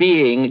 another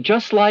being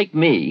just like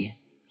me,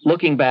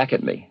 looking back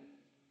at me.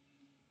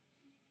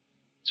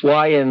 It's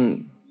why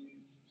in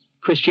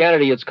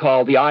Christianity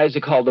the eyes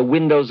are called the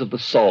windows of the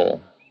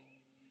soul.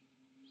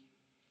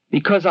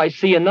 Because I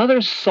see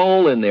another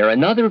soul in there,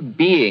 another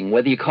being,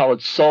 whether you call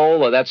it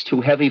soul or that's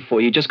too heavy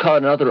for you, just call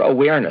it another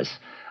awareness.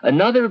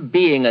 Another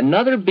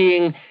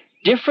being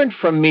different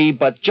from me,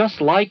 but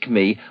just like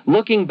me,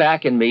 looking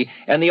back at me,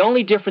 and the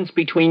only difference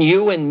between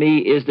you and me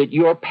is that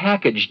you're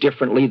packaged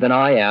differently than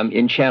I am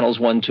in channels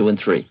 1, 2, and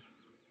 3.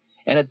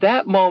 And at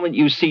that moment,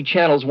 you see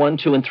channels 1,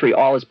 2, and 3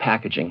 all as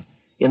packaging,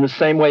 in the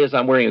same way as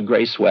I'm wearing a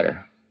gray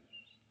sweater.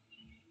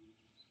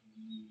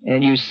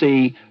 And you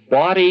see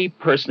body,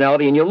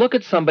 personality, and you look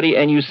at somebody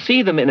and you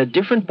see them in a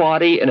different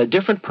body, in a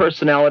different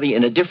personality,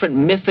 in a different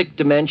mythic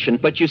dimension,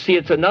 but you see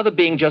it's another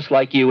being just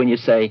like you, and you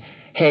say,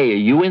 hey, are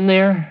you in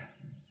there?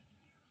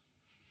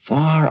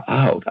 Far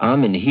out.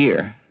 I'm in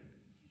here.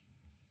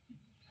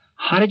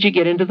 How did you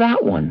get into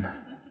that one?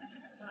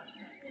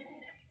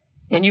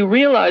 And you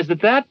realize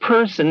that that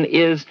person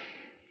is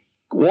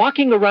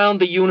walking around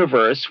the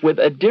universe with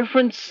a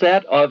different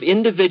set of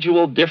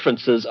individual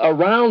differences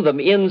around them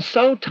in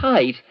so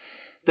tight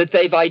that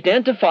they've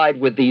identified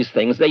with these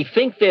things. They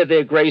think they're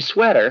their gray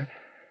sweater,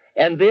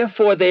 and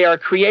therefore they are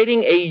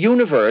creating a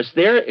universe.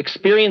 They're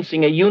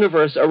experiencing a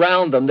universe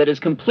around them that is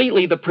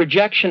completely the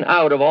projection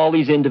out of all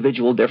these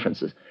individual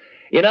differences.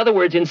 In other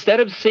words, instead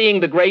of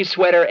seeing the gray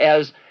sweater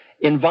as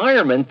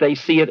environment, they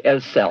see it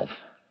as self.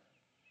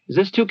 Is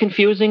this too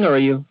confusing, or are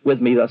you with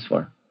me thus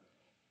far?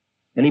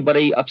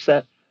 Anybody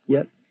upset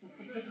yet?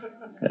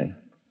 Okay.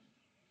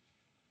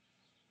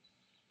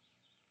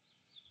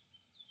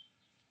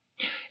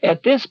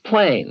 At this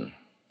plane,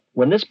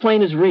 when this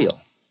plane is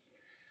real,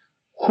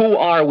 who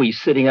are we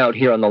sitting out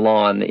here on the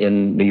lawn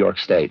in New York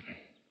State?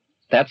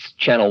 That's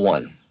channel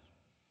 1.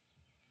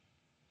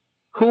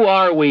 Who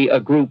are we, a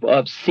group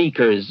of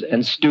seekers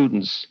and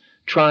students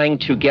trying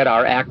to get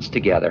our acts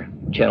together?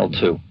 Channel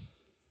 2.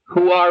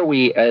 Who are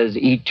we as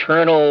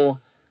eternal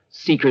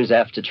seekers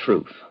after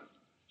truth?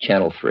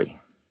 Channel 3.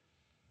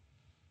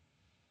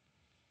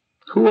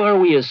 Who are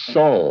we as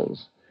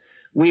souls?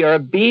 We are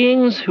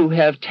beings who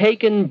have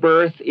taken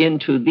birth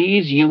into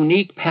these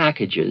unique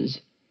packages,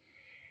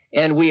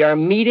 and we are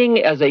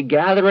meeting as a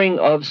gathering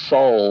of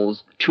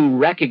souls to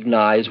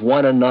recognize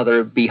one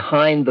another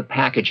behind the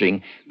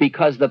packaging,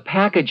 because the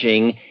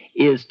packaging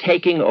is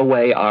taking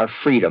away our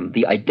freedom.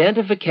 The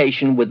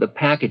identification with the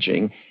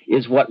packaging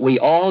is what we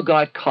all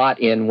got caught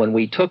in when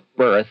we took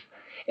birth,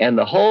 and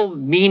the whole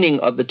meaning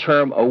of the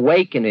term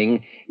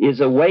awakening is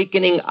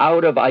awakening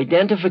out of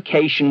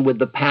identification with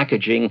the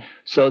packaging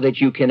so that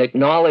you can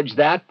acknowledge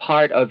that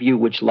part of you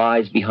which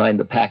lies behind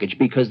the package,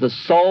 because the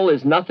soul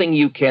is nothing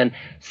you can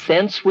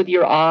sense with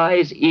your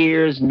eyes,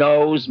 ears,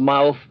 nose,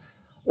 mouth,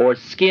 or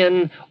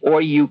skin, or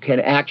you can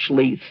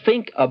actually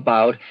think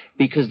about,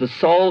 because the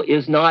soul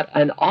is not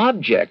an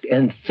object,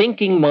 and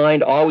thinking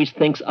mind always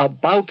thinks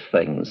about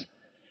things.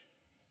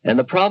 And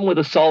the problem with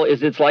the soul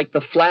is it's like the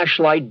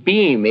flashlight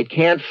beam. It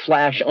can't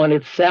flash on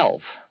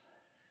itself.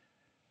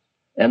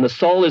 And the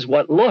soul is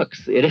what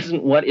looks. It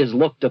isn't what is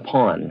looked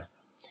upon.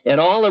 And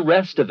all the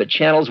rest of it,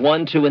 channels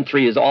 1, 2, and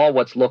 3, is all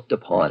what's looked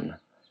upon.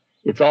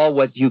 It's all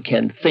what you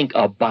can think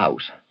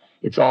about.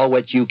 It's all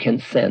what you can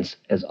sense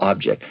as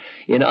object.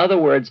 In other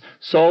words,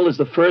 soul is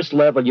the first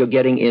level you're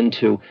getting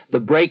into,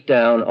 the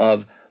breakdown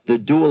of the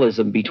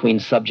dualism between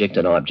subject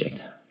and object.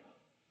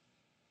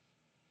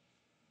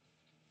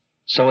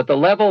 So at the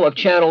level of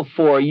channel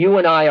 4, you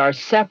and I are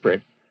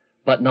separate,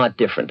 but not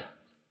different.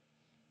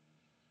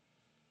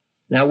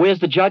 Now, where's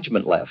the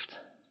judgment left?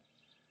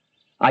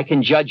 I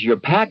can judge your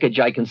package.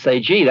 I can say,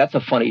 gee, that's a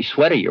funny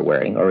sweater you're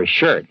wearing, or a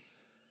shirt.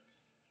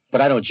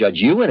 But I don't judge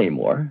you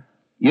anymore.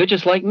 You're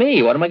just like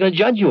me. What am I going to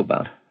judge you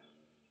about?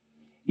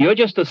 You're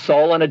just a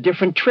soul on a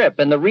different trip.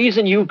 And the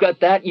reason you've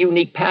got that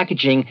unique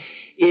packaging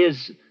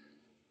is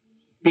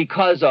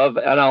because of,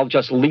 and I'll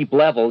just leap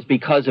levels,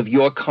 because of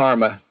your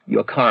karma,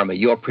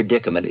 your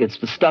predicament. It's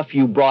the stuff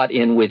you brought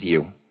in with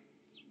you.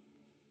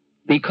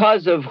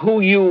 Because of who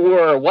you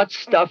were, what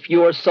stuff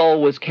your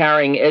soul was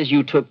carrying as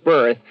you took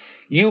birth,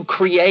 you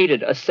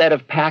created a set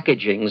of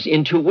packagings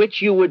into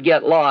which you would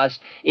get lost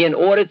in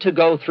order to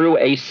go through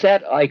a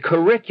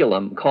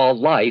curriculum called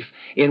life,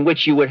 in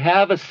which you would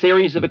have a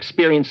series of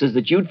experiences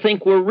that you'd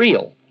think were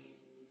real,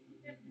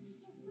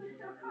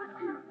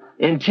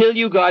 until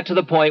you got to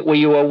the point where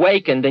you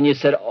awakened and you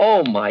said,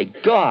 oh my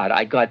God,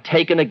 I got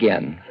taken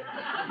again.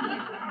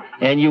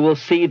 And you will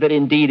see that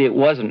indeed it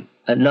wasn't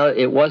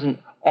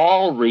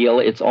all real,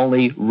 it's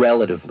only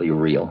relatively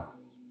real.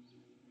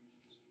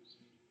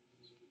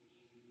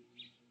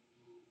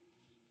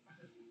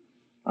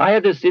 I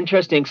had this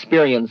interesting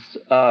experience.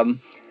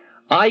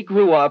 I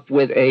grew up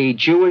with a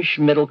Jewish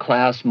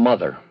middle-class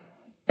mother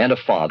and a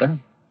father,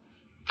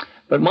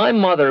 but my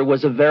mother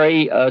was a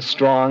very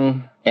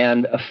strong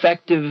and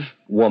effective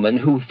woman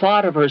who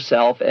thought of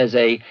herself as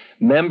a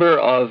member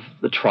of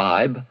the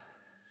tribe,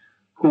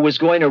 who was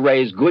going to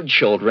raise good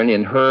children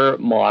in her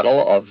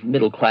model of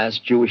middle-class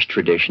Jewish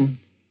tradition.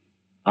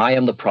 I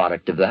am the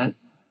product of that.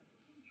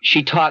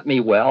 She taught me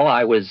well.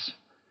 I was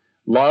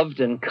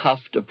loved and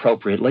cuffed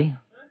appropriately,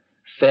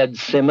 fed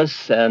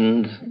Simmus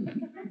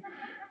and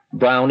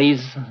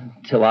brownies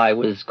till I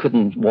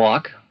couldn't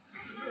walk,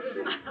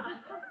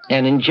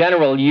 and in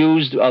general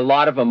used a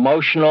lot of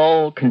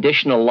emotional,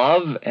 conditional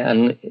love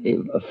and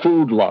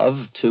food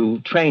love to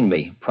train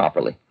me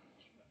properly.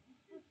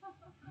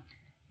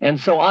 And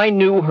so I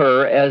knew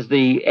her as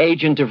the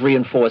agent of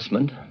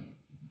reinforcement.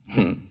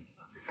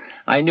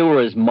 I knew her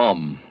as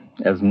mum,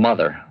 as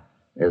mother,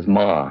 as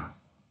ma.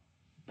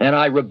 And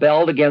I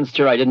rebelled against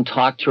her. I didn't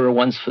talk to her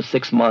once for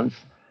 6 months.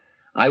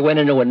 I went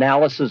into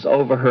analysis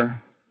over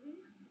her.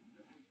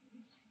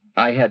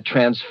 I had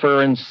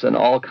transference and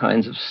all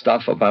kinds of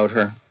stuff about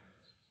her.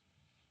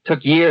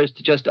 Took years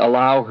to just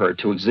allow her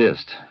to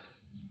exist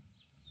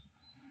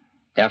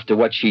after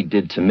what she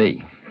did to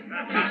me.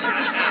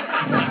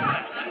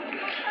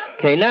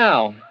 Okay,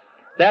 now,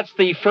 that's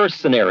the first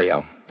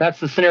scenario. That's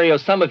the scenario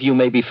some of you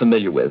may be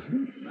familiar with.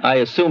 I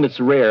assume it's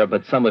rare,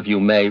 but some of you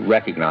may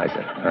recognize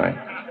it. All right.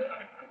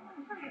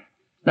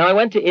 Now, I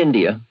went to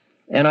India,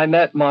 and I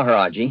met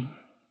Maharaji,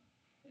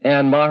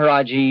 and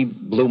Maharaji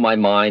blew my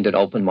mind and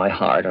opened my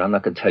heart, and I'm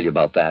not going to tell you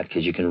about that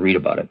because you can read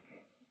about it.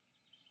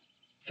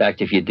 In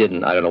fact, if you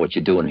didn't, I don't know what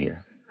you're doing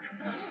here.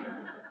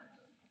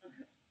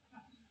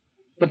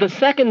 But the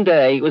second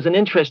day was an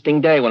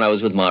interesting day when I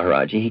was with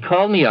Maharaji. He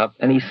called me up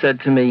and he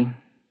said to me,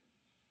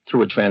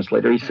 through a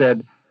translator, he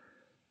said,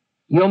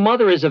 your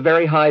mother is a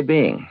very high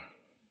being.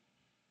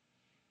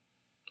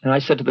 And I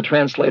said to the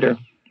translator,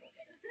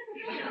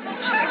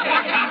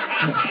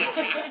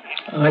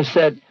 I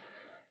said,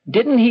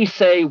 didn't he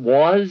say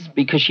was?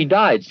 Because she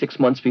died 6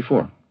 months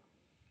before.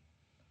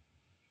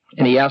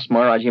 And he asked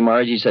Maharaji.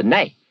 Maharaji said,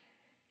 nay,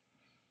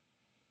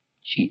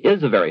 she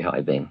is a very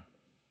high being.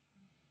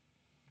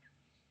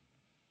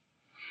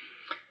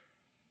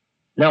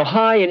 Now,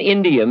 high in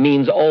India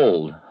means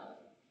old.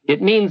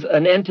 It means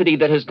an entity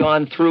that has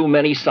gone through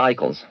many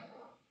cycles.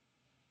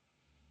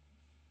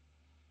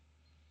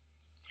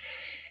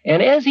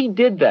 And as he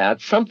did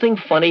that, something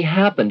funny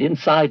happened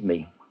inside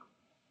me.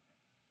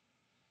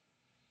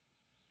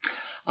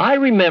 I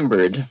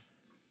remembered,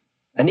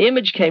 an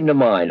image came to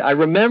mind. I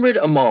remembered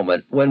a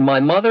moment when my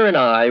mother and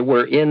I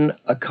were in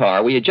a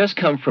car. We had just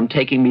come from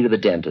taking me to the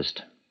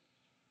dentist.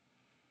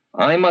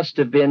 I must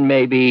have been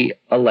maybe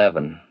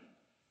 11.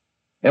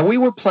 And we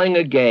were playing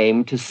a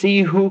game to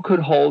see who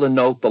could hold a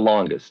note the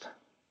longest.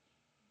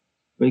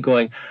 We were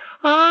going,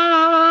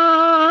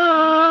 ah!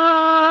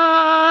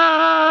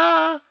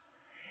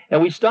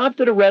 And we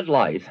stopped at a red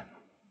light.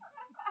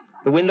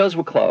 The windows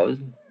were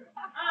closed.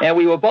 And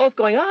we were both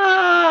going,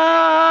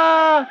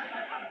 ah!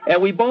 And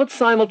we both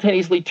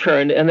simultaneously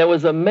turned, and there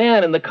was a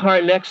man in the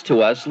car next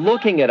to us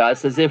looking at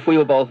us as if we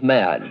were both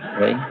mad.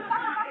 Right?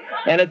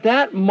 And at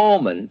that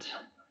moment,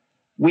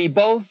 we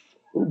both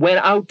went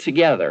out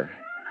together.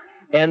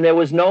 And there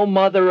was no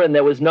mother and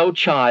there was no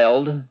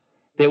child.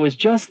 There was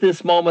just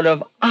this moment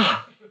of,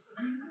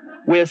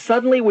 where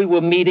suddenly we were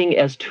meeting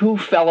as two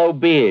fellow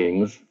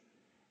beings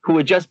who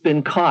had just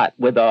been caught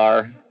with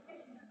our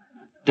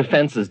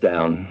defenses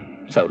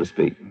down, so to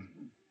speak.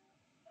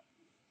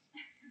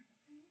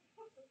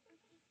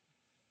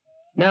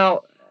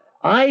 Now,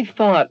 I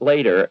thought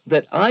later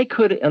that I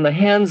could, in the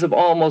hands of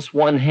almost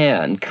one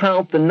hand,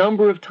 count the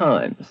number of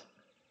times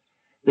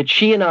that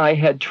she and I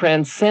had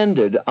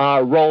transcended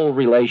our role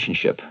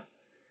relationship,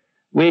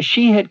 where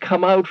she had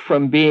come out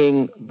from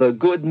being the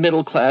good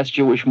middle-class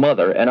Jewish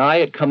mother, and I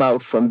had come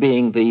out from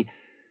being the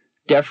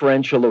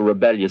deferential or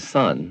rebellious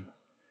son,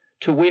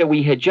 to where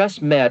we had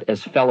just met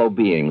as fellow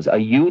beings. Are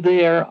you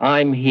there?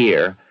 I'm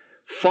here.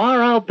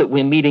 Far out that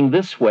we're meeting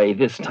this way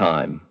this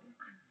time.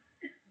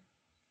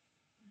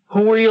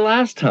 Who were you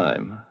last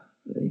time?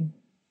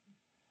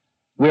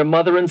 We're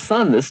mother and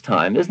son this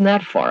time. Isn't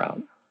that far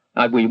out?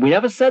 We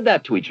never said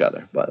that to each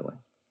other, by the way.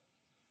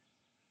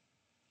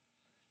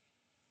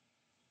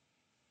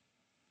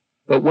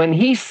 But when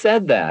he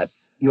said that,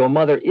 your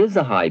mother is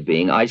a high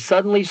being, I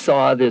suddenly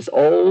saw this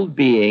old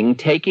being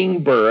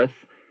taking birth,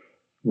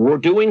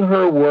 doing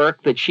her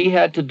work that she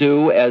had to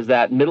do as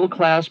that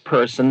middle-class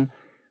person,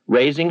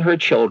 raising her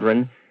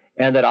children,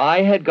 and that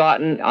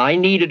I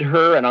needed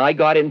her, and I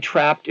got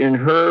entrapped in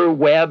her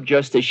web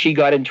just as she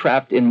got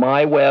entrapped in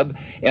my web,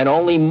 and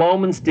only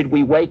moments did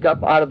we wake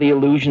up out of the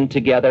illusion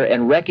together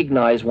and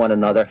recognize one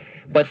another.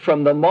 But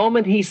from the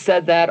moment he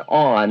said that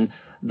on,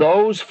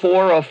 those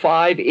 4 or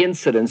 5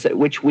 incidents at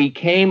which we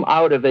came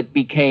out of it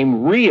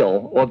became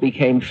real or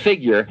became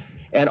figure,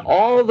 and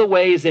all the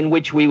ways in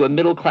which we were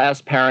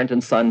middle-class parent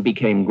and son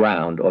became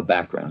ground or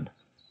background.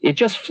 It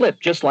just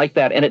flipped just like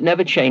that, and it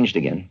never changed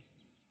again.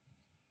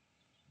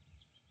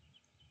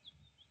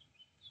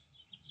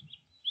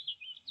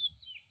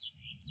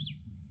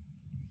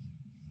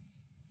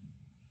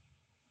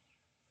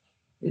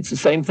 It's the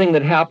same thing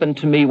that happened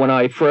to me when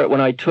I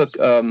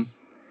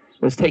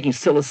was taking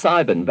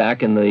psilocybin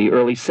back in the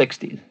early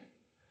 60s.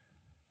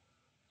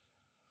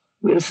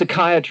 We had a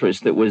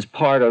psychiatrist that was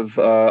part of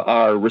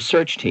our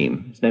research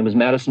team. His name was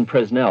Madison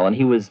Presnell, and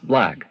he was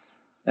black.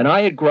 And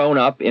I had grown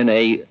up in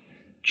a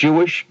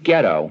Jewish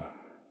ghetto,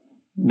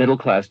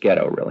 middle-class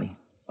ghetto, really,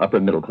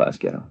 upper middle-class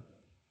ghetto.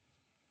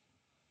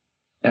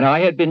 And I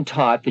had been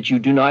taught that you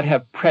do not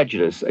have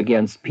prejudice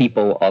against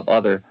people of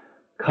other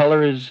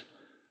colors,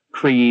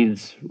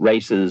 creeds,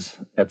 races,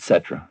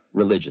 etc.,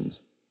 religions.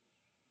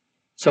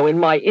 So in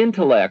my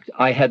intellect,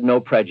 I had no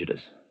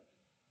prejudice.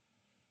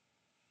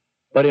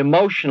 But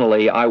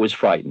emotionally, I was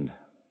frightened.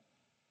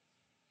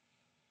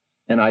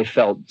 And I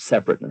felt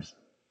separateness.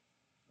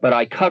 But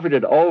I covered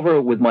it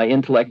over with my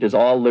intellect as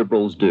all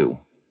liberals do.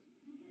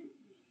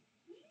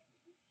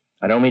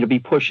 I don't mean to be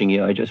pushing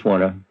you. I just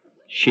want to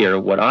share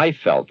what I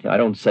felt. I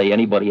don't say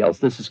anybody else.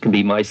 This can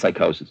be my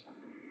psychosis.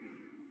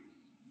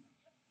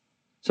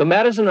 So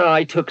Madison and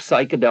I took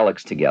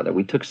psychedelics together.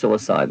 We took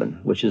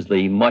psilocybin, which is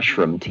the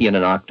mushroom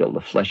Tiananoctyl, the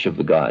flesh of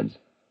the gods.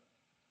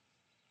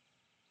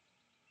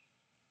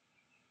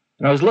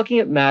 And I was looking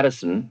at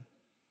Madison,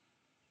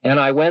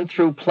 and I went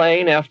through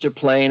plane after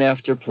plane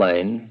after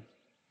plane,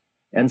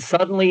 and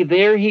suddenly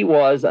there he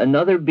was,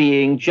 another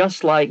being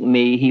just like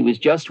me. He was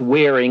just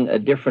wearing a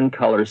different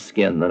color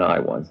skin than I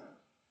was.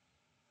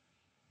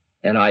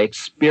 And I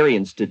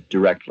experienced it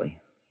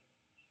directly,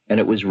 and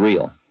it was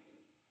real.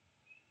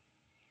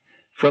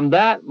 From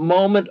that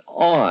moment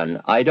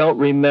on, I don't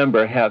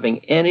remember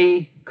having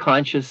any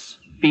conscious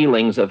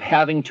feelings of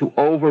having to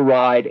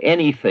override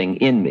anything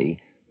in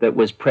me that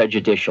was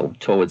prejudicial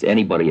towards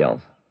anybody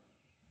else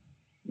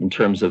in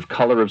terms of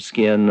color of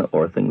skin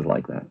or things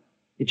like that.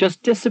 It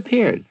just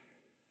disappeared.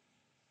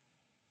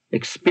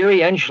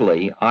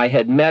 Experientially, I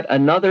had met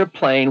another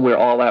plane where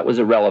all that was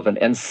irrelevant,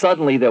 and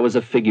suddenly there was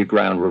a figure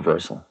ground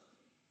reversal.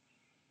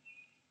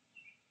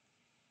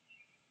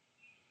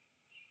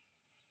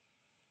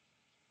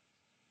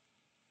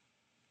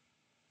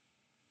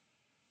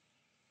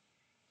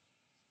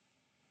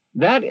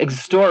 That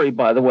story,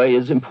 by the way,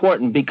 is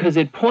important because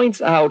it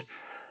points out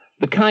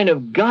the kind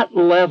of gut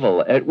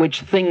level at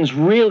which things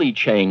really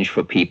change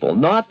for people,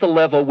 not the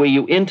level where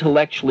you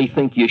intellectually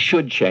think you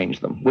should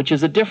change them, which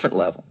is a different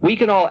level. We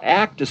can all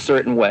act a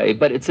certain way,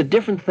 but it's a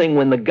different thing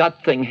when the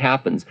gut thing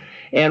happens.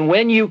 And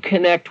when you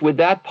connect with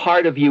that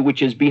part of you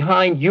which is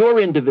behind your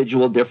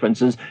individual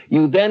differences,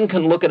 you then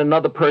can look at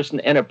another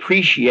person and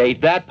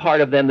appreciate that part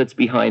of them that's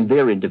behind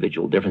their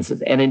individual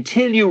differences. And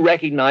until you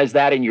recognize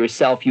that in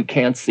yourself, you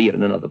can't see it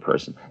in another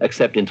person,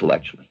 except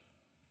intellectually.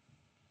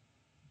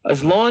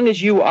 As long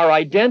as you are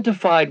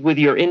identified with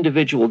your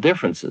individual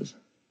differences,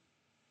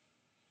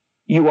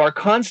 you are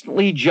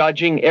constantly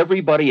judging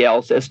everybody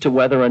else as to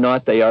whether or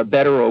not they are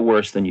better or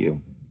worse than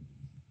you.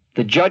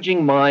 The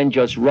judging mind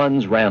just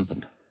runs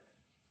rampant.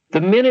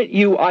 The minute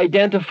you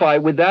identify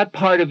with that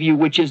part of you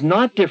which is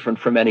not different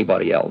from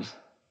anybody else,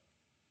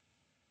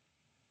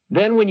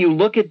 then when you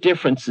look at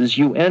differences,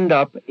 you end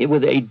up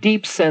with a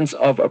deep sense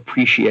of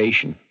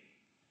appreciation,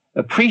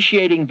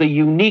 appreciating the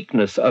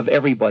uniqueness of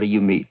everybody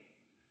you meet.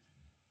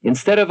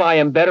 Instead of I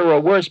am better or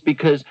worse,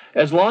 because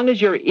as long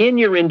as you're in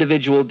your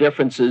individual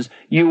differences,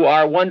 you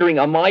are wondering,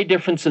 are my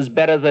differences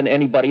better than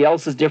anybody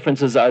else's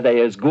differences? Are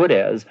they as good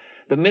as?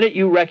 The minute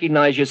you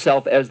recognize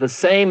yourself as the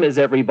same as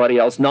everybody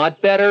else,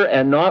 not better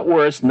and not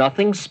worse,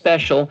 nothing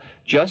special,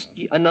 just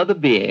another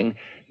being,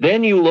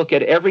 then you look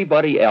at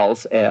everybody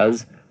else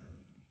as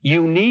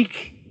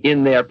unique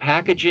in their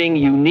packaging,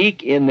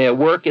 unique in their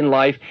work in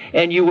life,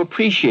 and you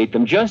appreciate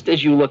them. Just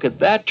as you look at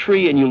that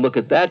tree and you look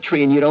at that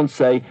tree and you don't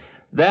say,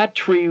 that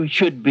tree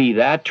should be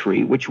that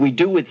tree, which we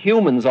do with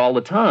humans all the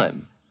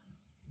time.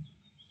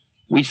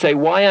 We say,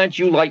 why aren't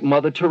you like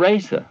Mother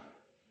Teresa?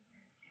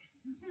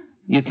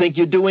 You think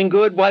you're doing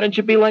good? Why don't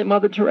you be like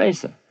Mother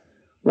Teresa?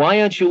 Why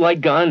aren't you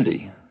like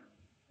Gandhi?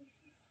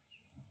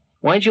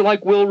 Why aren't you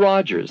like Will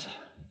Rogers?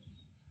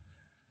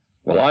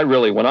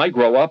 Well, when I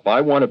grow up,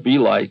 I want to be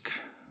like,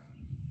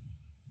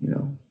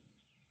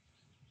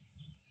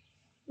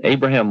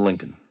 Abraham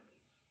Lincoln.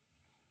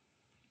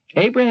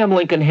 Abraham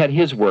Lincoln had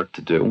his work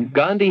to do.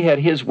 Gandhi had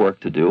his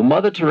work to do.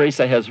 Mother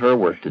Teresa has her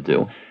work to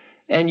do.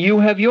 And you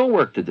have your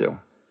work to do.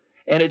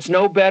 And it's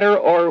no better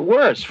or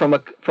worse. From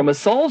a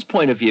soul's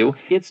point of view,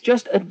 it's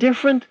just a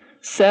different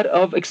set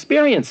of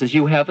experiences.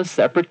 You have a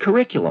separate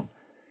curriculum.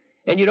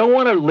 And you don't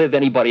want to live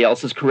anybody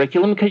else's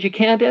curriculum because you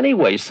can't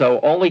anyway. So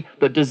only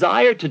the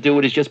desire to do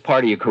it is just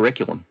part of your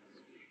curriculum.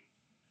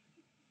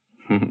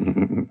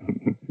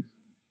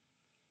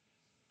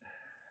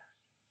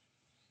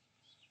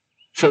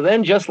 So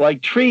then, just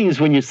like trees,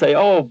 when you say,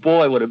 oh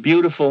boy, what a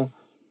beautiful,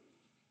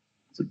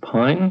 is it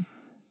pine?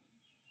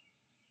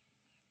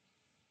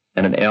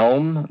 And an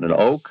elm, and an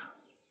oak,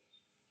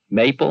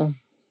 maple,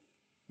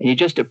 and you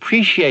just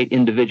appreciate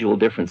individual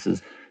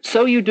differences.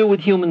 So you do with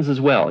humans as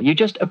well. You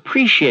just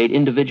appreciate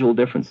individual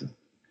differences.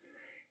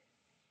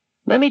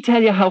 Let me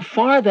tell you how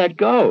far that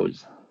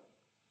goes.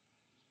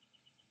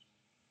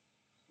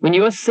 When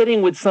you're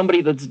sitting with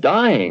somebody that's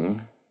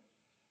dying,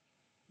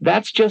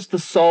 that's just the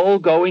soul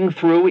going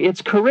through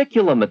its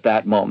curriculum at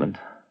that moment.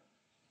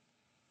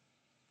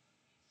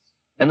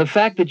 And the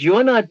fact that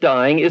you're not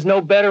dying is no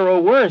better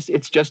or worse.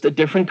 It's just a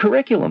different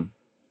curriculum.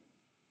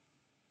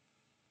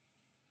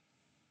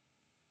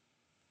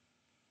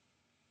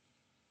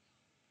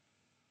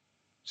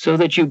 So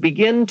that you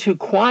begin to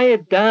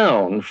quiet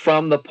down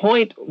from the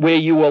point where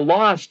you were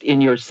lost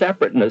in your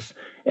separateness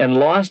and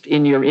lost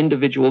in your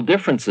individual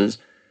differences.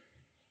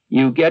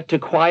 You get to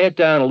quiet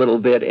down a little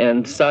bit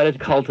and start to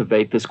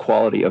cultivate this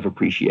quality of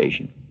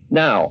appreciation.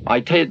 Now, I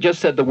just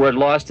said the word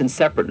lost in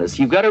separateness.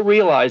 You've got to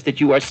realize that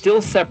you are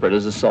still separate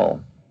as a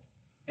soul.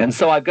 And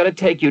so I've got to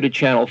take you to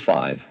Channel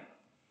 5.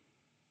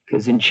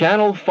 Because in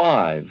Channel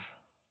 5,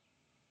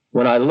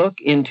 when I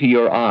look into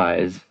your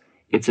eyes,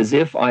 it's as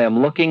if I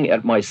am looking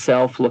at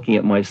myself, looking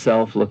at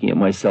myself, looking at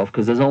myself,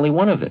 because there's only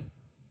one of it.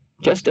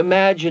 Just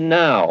imagine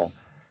now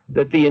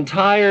that the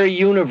entire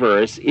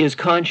universe is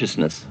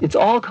consciousness. It's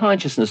all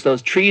consciousness.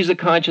 Those trees are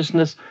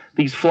consciousness.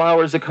 These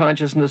flowers are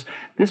consciousness.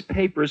 This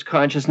paper is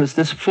consciousness.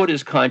 This foot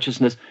is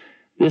consciousness.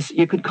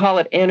 You could call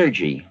it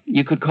energy.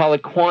 You could call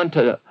it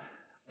quanta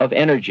of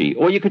energy.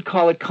 Or you could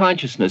call it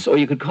consciousness. Or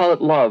you could call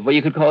it love. Or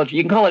you can call it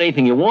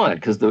anything you want,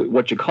 because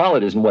what you call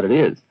it isn't what it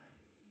is.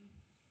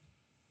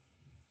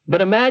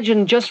 But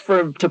imagine, just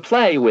to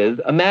play with,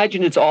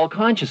 imagine it's all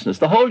consciousness.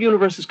 The whole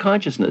universe is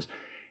consciousness.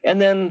 And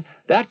then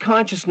that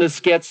consciousness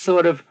gets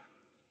sort of,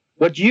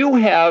 what you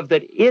have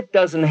that it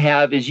doesn't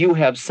have is you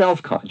have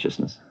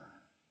self-consciousness.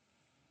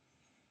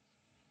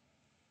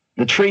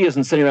 The tree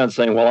isn't sitting around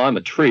saying, well, I'm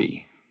a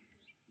tree.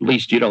 At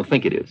least you don't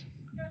think it is.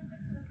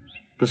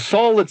 The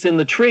soul that's in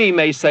the tree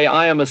may say,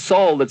 I am a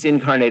soul that's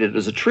incarnated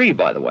as a tree,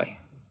 by the way.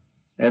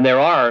 And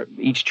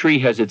each tree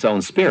has its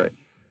own spirit.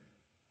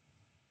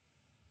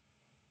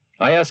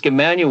 I asked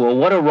Emmanuel,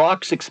 what are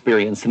rocks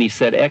experience? And he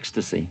said,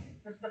 ecstasy.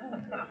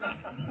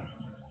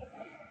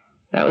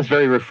 That was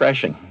very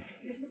refreshing.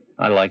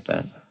 I like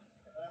that.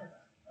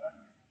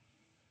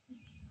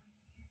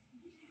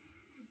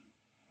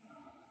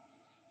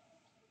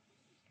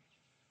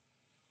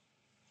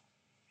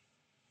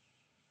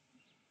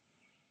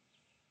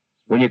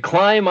 When you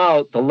climb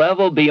out the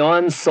level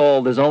beyond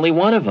soul, there's only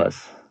one of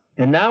us.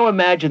 And now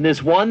imagine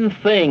this one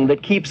thing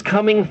that keeps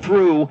coming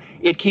through.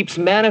 It keeps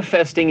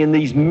manifesting in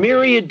these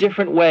myriad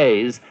different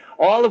ways,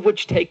 all of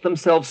which take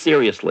themselves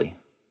seriously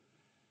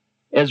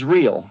as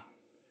real.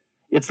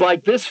 It's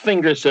like this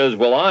finger says,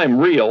 well, I'm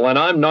real and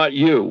I'm not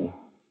you.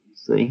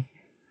 See?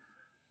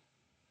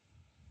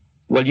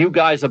 Well, you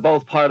guys are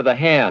both part of the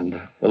hand.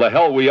 Well, the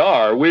hell we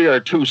are. We are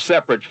two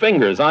separate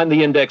fingers. I'm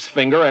the index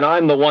finger and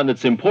I'm the one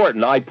that's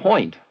important. I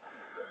point.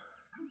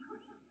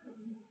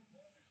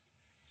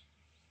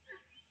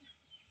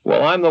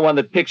 Well, I'm the one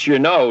that picks your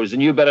nose,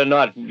 and you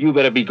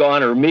better be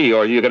gone or me,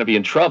 or you're going to be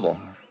in trouble.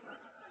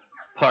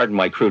 Pardon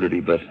my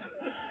crudity, but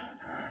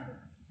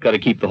got to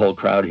keep the whole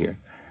crowd here.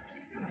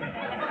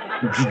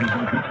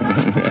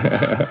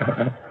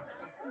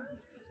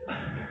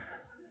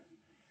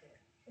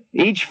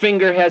 Each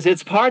finger has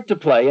its part to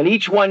play, and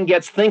each one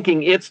gets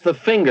thinking it's the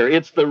finger,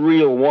 it's the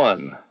real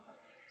one.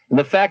 And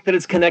the fact that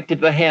it's connected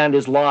to the hand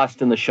is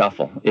lost in the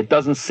shuffle. It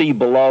doesn't see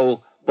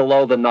below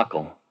the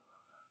knuckle.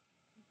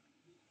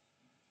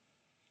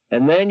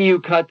 And then you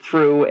cut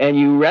through and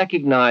you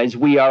recognize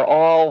we are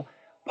all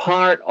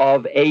part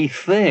of a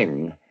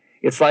thing.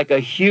 It's like a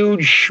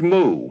huge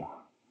shmoo.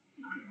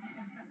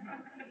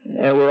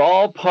 And we're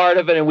all part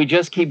of it, and we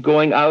just keep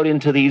going out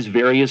into these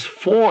various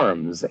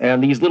forms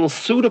and these little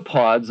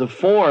pseudopods of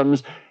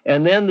forms,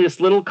 and then this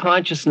little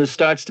consciousness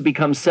starts to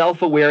become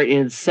self-aware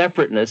in its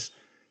separateness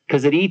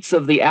because it eats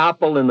of the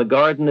apple in the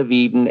Garden of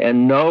Eden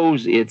and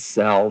knows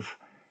itself.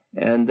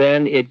 And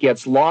then it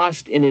gets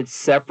lost in its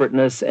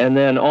separateness, and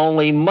then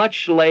only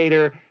much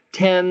later,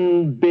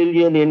 10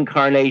 billion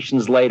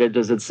incarnations later,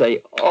 does it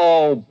say,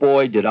 oh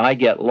boy, did I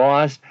get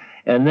lost?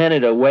 And then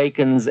it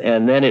awakens,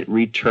 and then it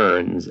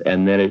returns,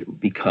 and then it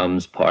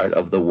becomes part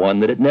of the one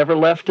that it never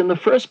left in the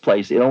first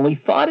place. It only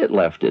thought it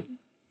left it.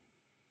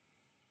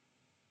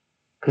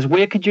 Because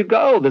where could you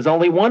go? There's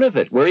only one of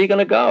it. Where are you going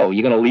to go?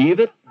 You going to leave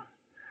it?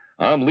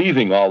 I'm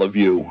leaving all of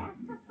you.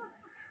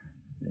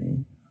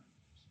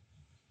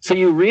 So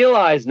you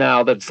realize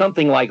now that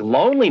something like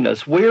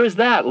loneliness, where is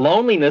that?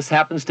 Loneliness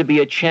happens to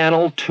be a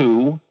channel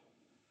 2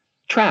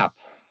 trap.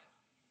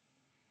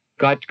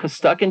 Got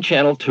stuck in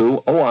channel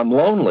 2, oh, I'm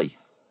lonely.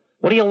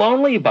 What are you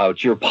lonely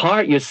about?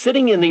 You're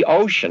sitting in the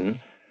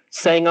ocean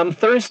saying, I'm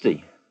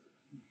thirsty.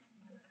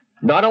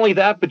 Not only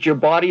that, but your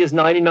body is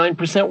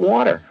 99%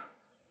 water.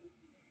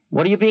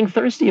 What are you being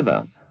thirsty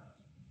about?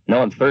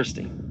 No, I'm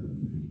thirsty.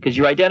 Because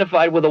you're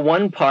identified with the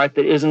one part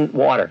that isn't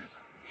water.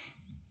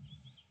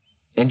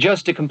 And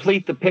just to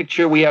complete the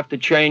picture, we have to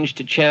change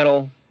to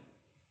channel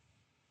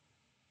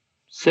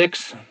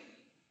 6,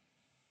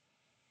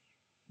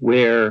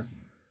 where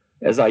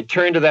as I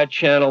turn to that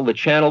channel, the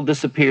channel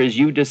disappears,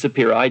 you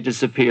disappear, I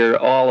disappear,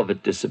 all of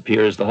it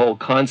disappears, the whole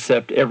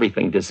concept,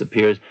 everything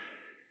disappears.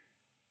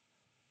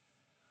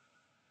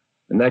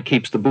 And that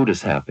keeps the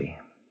Buddhists happy.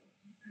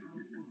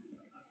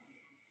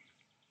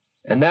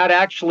 And that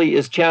actually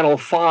is channel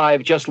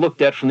 5, just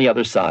looked at from the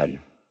other side.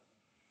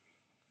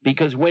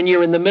 Because when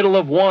you're in the middle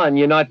of one,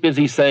 you're not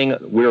busy saying,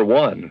 we're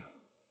one.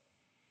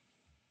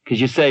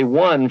 Because you say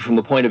one from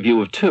the point of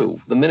view of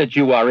 2. The minute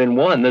you are in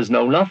 1, there's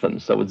no nothing,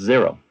 so it's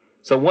 0.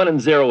 So 1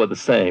 and 0 are the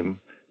same,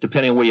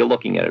 depending on where you're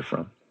looking at it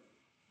from.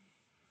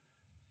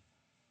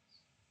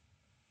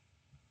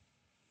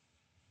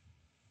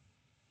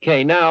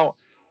 Okay, now,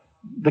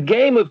 the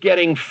game of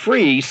getting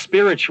free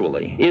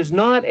spiritually is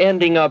not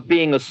ending up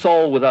being a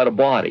soul without a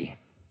body.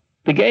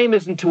 The game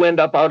isn't to end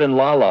up out in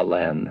La La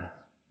Land.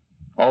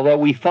 Although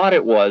we thought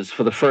it was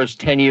for the first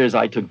 10 years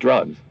I took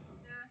drugs.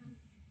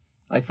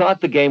 I thought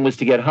the game was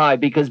to get high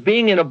because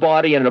being in a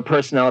body and in a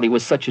personality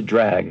was such a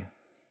drag.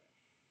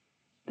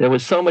 There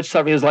was so much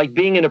suffering. It was like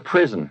being in a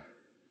prison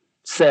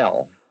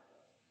cell.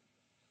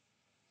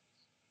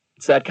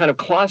 It's that kind of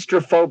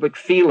claustrophobic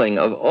feeling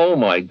of, oh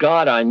my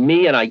God, I'm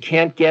me and I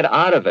can't get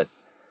out of it.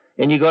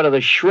 And you go to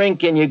the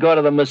shrink and you go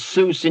to the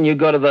masseuse and you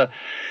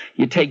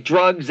take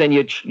drugs and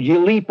you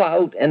leap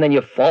out and then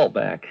you fall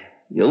back.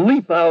 You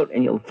leap out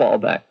and you'll fall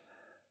back.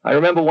 I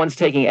remember once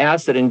taking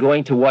acid and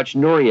going to watch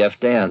Nureyev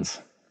dance.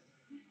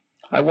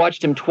 I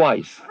watched him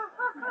twice.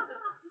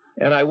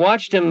 And I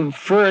watched him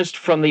first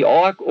from the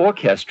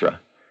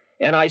orchestra.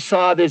 And I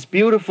saw this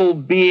beautiful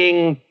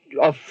being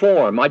of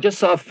form. I just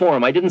saw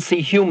form. I didn't see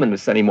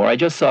humanness anymore. I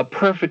just saw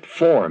perfect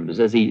forms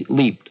as he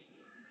leaped.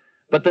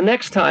 But the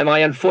next time, I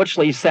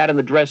unfortunately sat in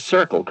the dress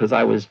circle because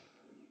I was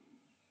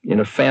in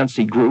a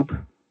fancy group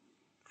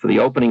for the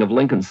opening of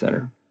Lincoln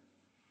Center.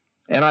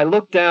 And I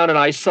looked down and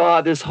I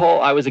saw this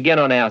whole, I was again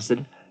on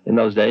acid in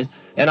those days,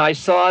 and I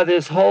saw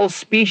this whole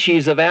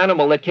species of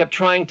animal that kept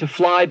trying to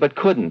fly but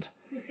couldn't.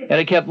 And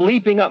it kept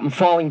leaping up and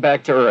falling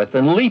back to earth,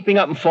 and leaping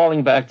up and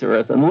falling back to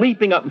earth, and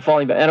leaping up and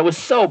falling back. And it was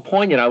so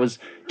poignant.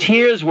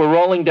 Tears were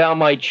rolling down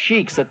my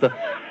cheeks at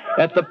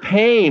the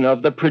pain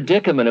of the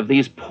predicament of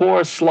these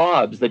poor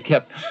slobs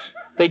that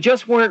they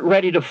just weren't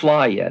ready to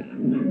fly yet.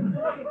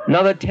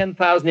 Another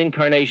 10,000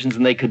 incarnations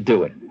and they could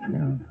do it.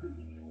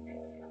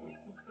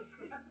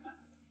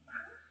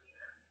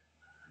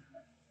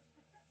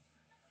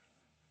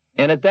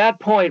 And at that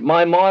point,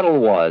 my model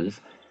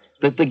was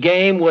that the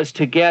game was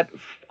to get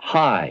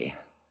high,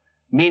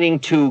 meaning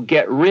to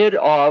get rid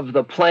of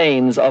the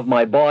planes of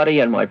my body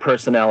and my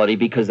personality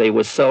because they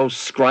were so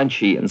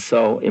scrunchy and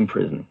so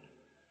imprisoned.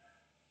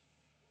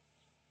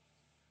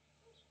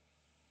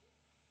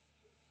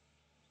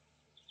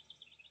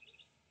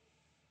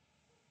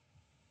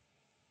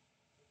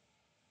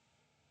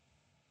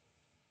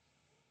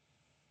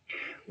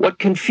 What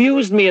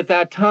confused me at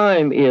that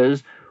time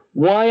is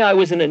why I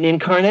was in an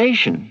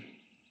incarnation.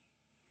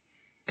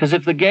 Because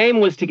if the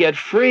game was to get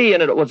free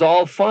and it was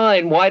all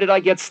fine, why did I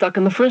get stuck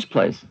in the first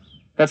place?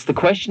 That's the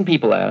question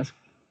people ask.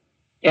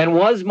 And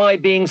was my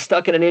being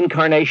stuck in an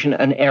incarnation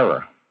an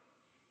error?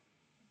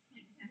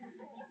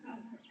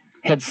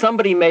 Had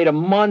somebody made a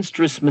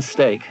monstrous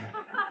mistake?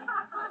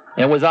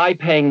 And was I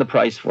paying the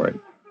price for it?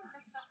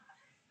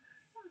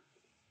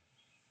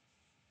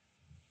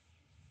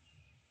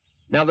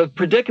 Now, the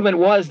predicament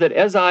was that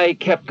as I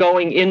kept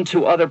going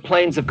into other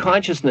planes of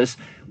consciousness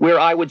where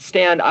I would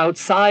stand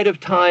outside of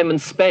time and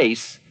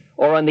space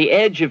or on the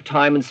edge of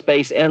time and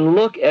space and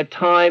look at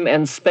time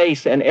and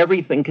space and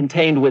everything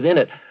contained within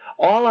it,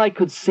 all I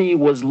could see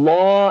was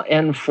law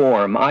and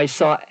form. I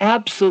saw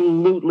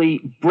absolutely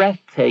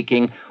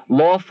breathtaking,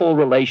 lawful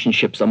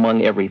relationships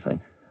among everything.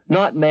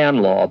 Not man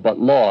law, but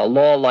law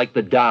like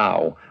the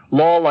Tao,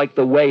 law like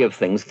the way of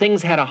things.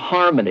 Things had a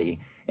harmony,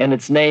 and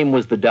its name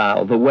was the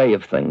Tao, the way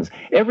of things.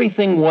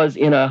 Everything was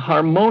in a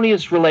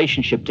harmonious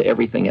relationship to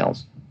everything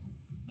else.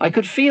 I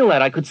could feel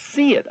that. I could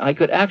see it. I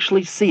could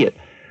actually see it.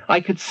 I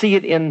could see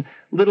it in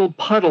little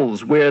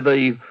puddles where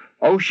the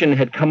ocean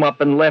had come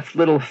up and left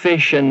little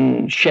fish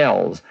and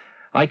shells.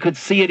 I could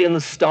see it in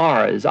the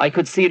stars. I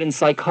could see it in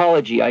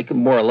psychology,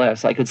 more or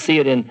less. I could see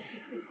it in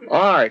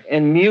art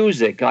and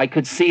music. I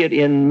could see it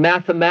in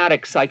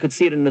mathematics. I could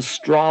see it in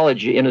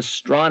astrology, in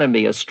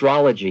astronomy,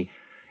 astrology.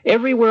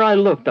 Everywhere I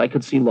looked, I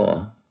could see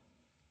law.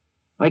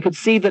 I could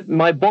see that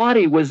my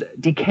body was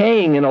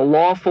decaying in a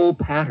lawful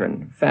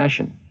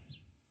fashion.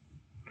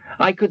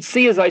 I could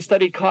see, as I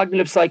studied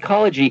cognitive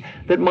psychology,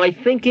 that my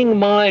thinking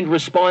mind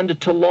responded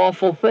to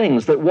lawful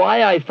things, that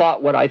why I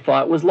thought what I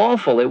thought was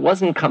lawful. It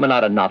wasn't coming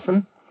out of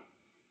nothing.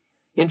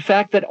 In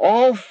fact, that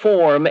all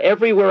form,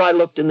 everywhere I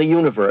looked in the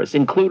universe,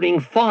 including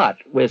thought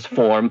was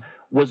form,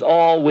 was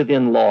all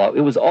within law.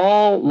 It was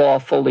all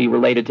lawfully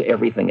related to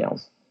everything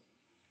else.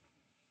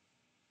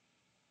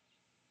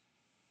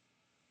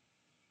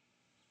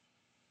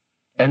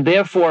 And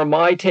therefore,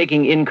 my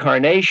taking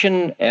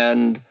incarnation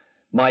and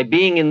my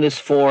being in this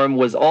form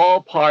was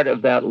all part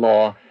of that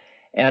law.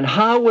 And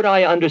how would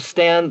I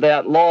understand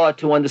that law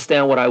to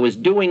understand what I was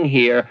doing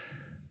here?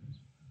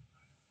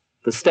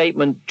 The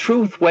statement,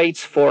 truth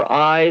waits for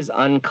eyes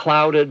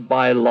unclouded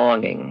by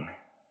longing.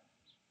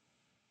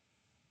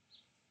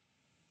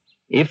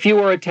 If you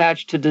are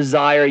attached to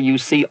desire, you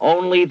see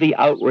only the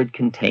outward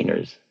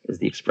containers, is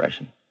the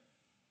expression.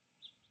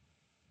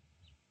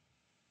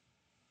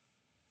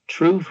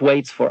 Truth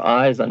waits for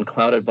eyes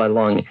unclouded by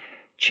longing.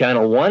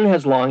 Channel 1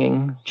 has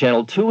longing.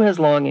 Channel 2 has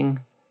longing.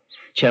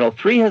 Channel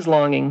 3 has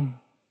longing.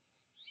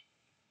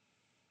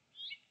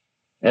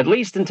 At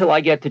least until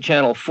I get to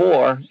Channel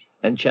 4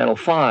 and Channel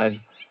 5.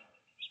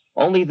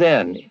 Only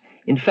then.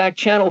 In fact,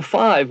 Channel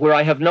 5, where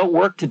I have no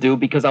work to do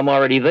because I'm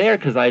already there,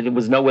 because there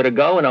was nowhere to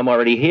go and I'm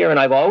already here and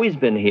I've always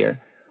been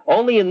here,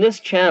 only in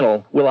this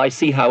channel will I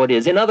see how it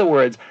is. In other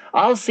words,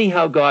 I'll see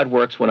how God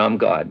works when I'm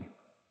God.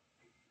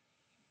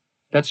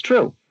 That's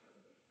true.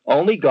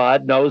 Only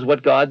God knows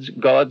what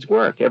God's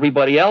work.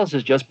 Everybody else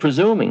is just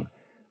presuming.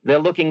 They're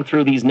looking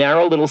through these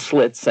narrow little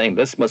slits saying,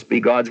 this must be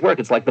God's work.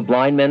 It's like the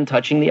blind men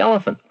touching the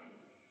elephant.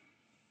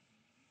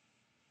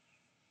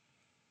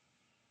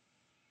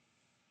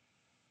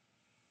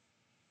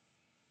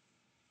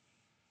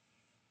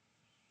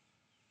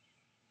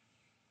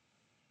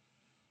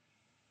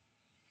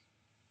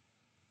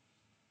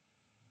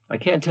 I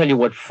can't tell you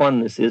what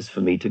fun this is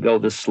for me to go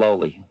this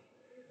slowly.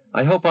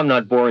 I hope I'm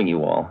not boring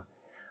you all.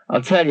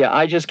 I'll tell you,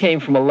 I just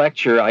came from a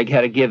lecture I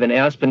had to give in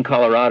Aspen,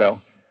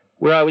 Colorado,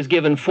 where I was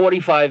given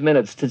 45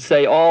 minutes to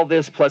say all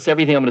this plus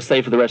everything I'm going to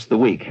say for the rest of the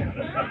week.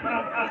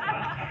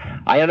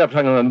 I ended up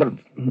talking about...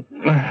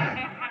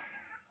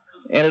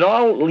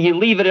 And you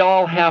leave it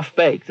all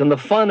half-baked. And the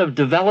fun of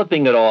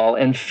developing it all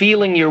and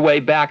feeling your way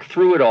back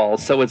through it all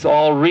so it's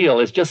all real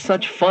is just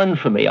such fun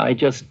for me. I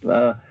just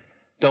don't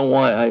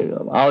want...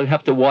 I'll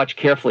have to watch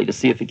carefully to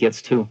see if it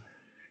gets too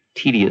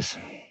tedious.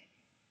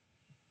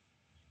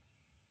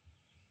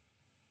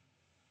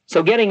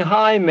 So getting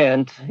high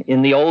meant,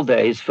 in the old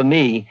days, for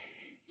me,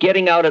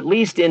 getting out at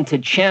least into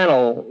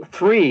Channel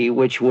 3,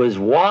 which was,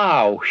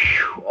 wow,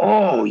 whew,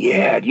 oh,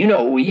 yeah, you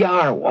know who we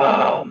are?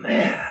 Wow,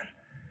 man.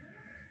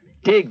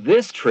 Dig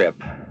this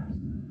trip.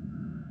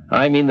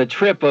 I mean, the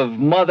trip of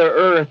Mother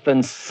Earth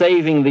and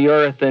saving the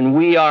earth, and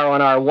we are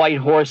on our white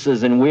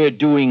horses, and we're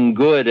doing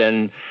good,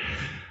 and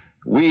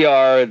we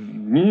are,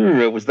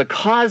 it was the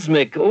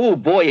cosmic, oh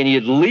boy, and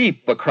you'd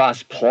leap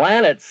across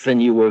planets,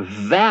 and you were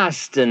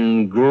vast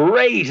and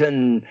great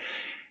and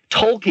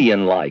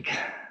Tolkien-like.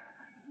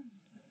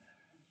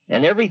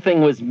 and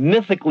everything was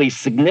mythically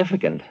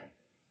significant.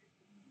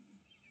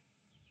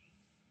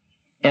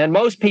 And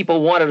most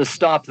people wanted to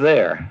stop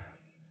there,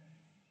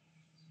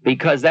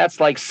 because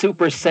that's like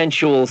super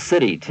sensual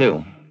city,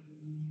 too.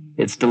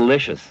 It's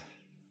delicious.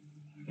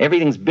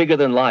 Everything's bigger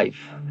than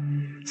life.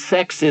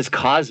 Sex is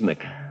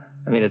cosmic.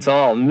 I mean, it's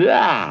all,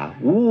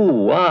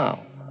 ooh,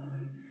 wow.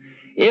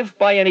 If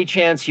by any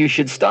chance you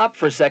should stop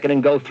for a second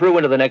and go through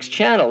into the next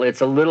channel,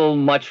 it's a little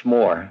much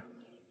more.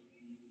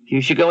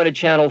 You should go into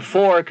channel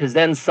 4, because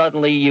then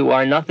suddenly you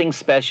are nothing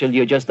special.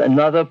 You're just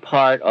another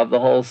part of the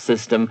whole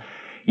system.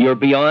 You're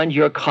beyond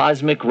your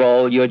cosmic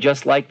role. You're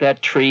just like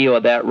that tree or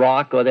that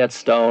rock or that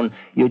stone.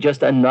 You're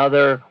just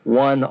another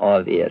one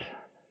of it.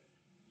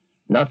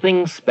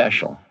 Nothing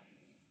special.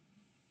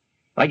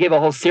 I gave a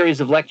whole series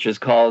of lectures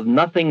called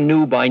Nothing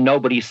New by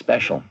Nobody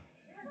Special.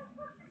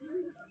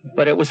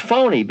 But it was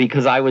phony,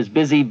 because I was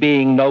busy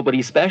being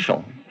nobody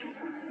special.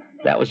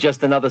 That was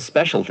just another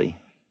specialty.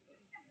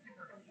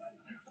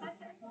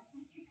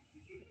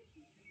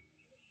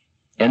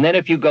 And then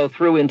if you go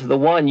through into the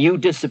one, you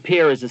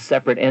disappear as a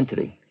separate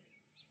entity.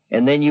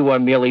 And then you are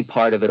merely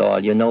part of it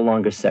all. You're no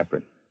longer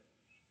separate.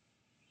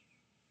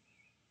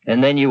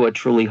 And then you are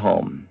truly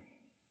home.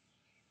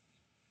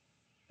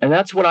 And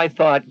that's what I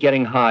thought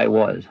getting high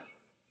was.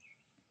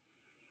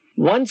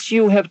 Once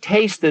you have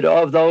tasted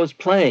of those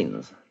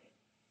planes,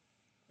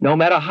 no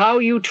matter how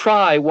you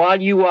try while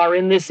you are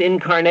in this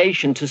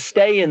incarnation to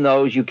stay in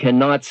those, you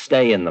cannot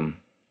stay in them.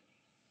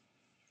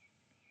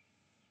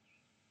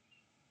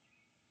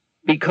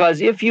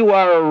 Because if you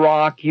are a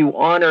rock, you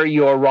honor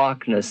your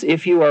rockness.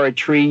 If you are a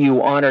tree,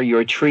 you honor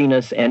your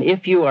treeness. And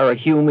if you are a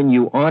human,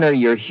 you honor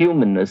your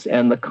humanness.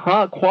 And the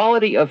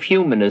quality of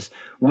humanness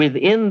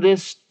within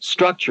this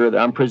structure that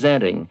I'm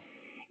presenting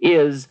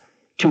is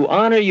to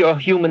honor your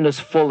humanness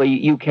fully.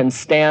 You can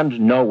stand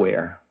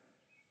nowhere.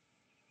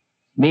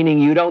 Meaning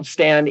you don't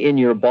stand in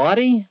your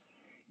body,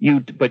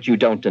 but you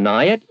don't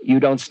deny it. You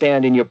don't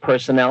stand in your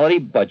personality,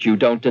 but you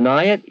don't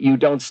deny it. You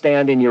don't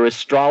stand in your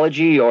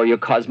astrology or your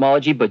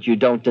cosmology, but you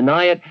don't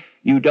deny it.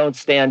 You don't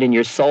stand in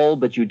your soul,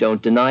 but you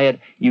don't deny it.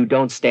 You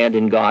don't stand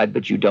in God,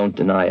 but you don't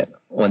deny it.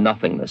 Or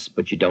nothingness,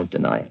 but you don't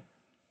deny it.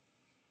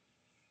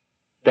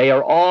 They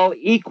are all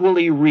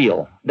equally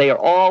real. They are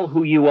all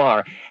who you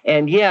are.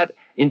 And yet,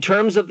 in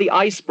terms of the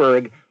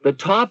iceberg, the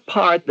top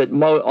part that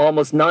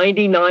almost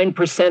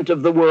 99%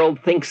 of the world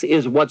thinks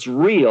is what's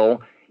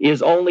real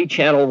is only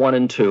channel 1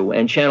 and 2,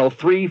 and channel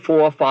 3,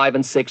 4, 5,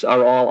 and 6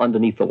 are all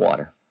underneath the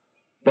water.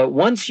 But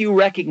once you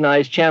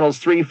recognize channels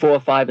 3, 4,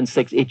 5, and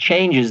 6, it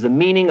changes the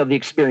meaning of the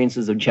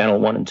experiences of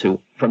channel 1 and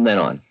 2 from then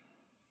on.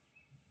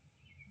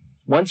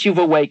 Once you've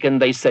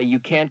awakened, they say you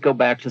can't go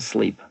back to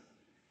sleep.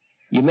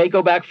 You may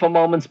go back for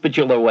moments, but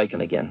you'll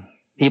awaken again.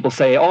 People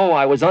say, oh,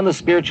 I was on the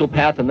spiritual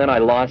path and then I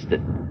lost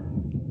it.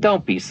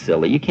 Don't be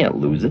silly. You can't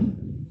lose it.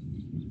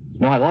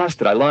 No, I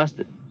lost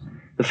it.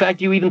 The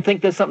fact you even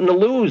think there's something to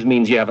lose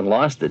means you haven't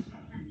lost it.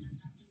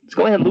 Let's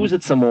go ahead and lose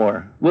it some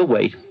more. We'll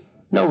wait.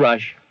 No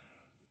rush.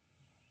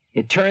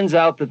 It turns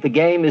out that the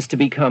game is to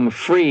become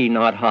free,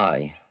 not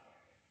high.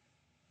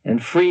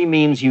 And free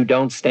means you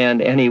don't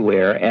stand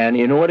anywhere. And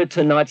in order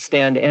to not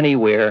stand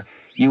anywhere,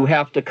 you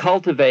have to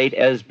cultivate,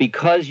 as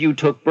because you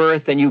took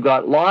birth and you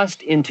got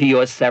lost into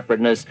your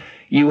separateness,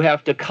 you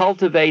have to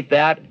cultivate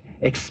that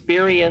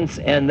experience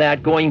and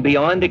that going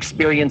beyond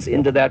experience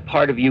into that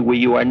part of you where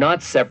you are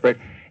not separate.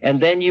 And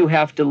then you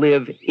have to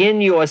live in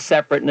your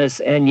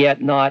separateness and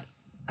yet not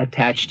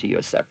attached to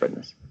your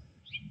separateness.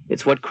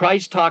 It's what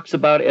Christ talks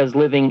about as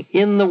living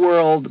in the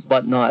world,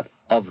 but not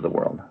of the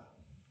world.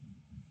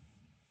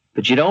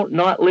 But you don't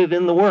not live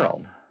in the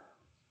world.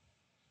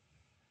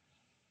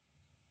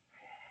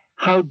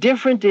 How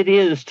different it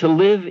is to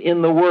live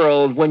in the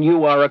world when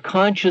you are a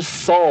conscious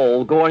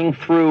soul going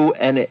through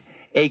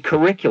a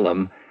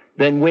curriculum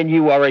than when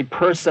you are a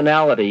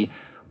personality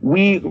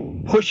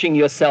pushing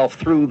yourself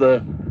through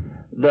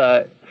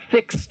the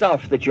thick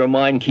stuff that your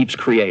mind keeps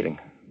creating.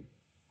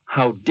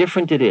 How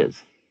different it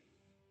is.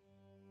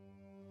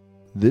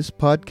 This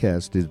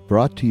podcast is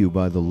brought to you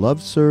by the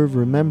Love Serve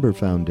Remember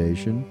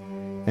Foundation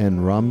and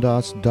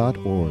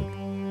Ramdas.org.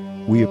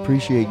 We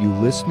appreciate you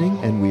listening,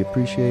 and we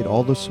appreciate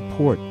all the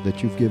support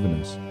that you've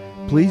given us.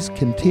 Please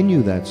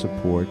continue that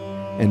support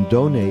and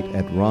donate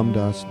at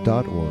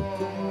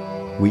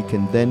Ramdas.org. We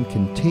can then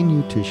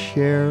continue to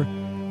share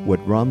what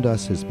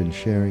Ramdas has been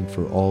sharing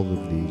for all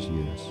of these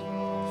years.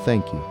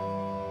 Thank you.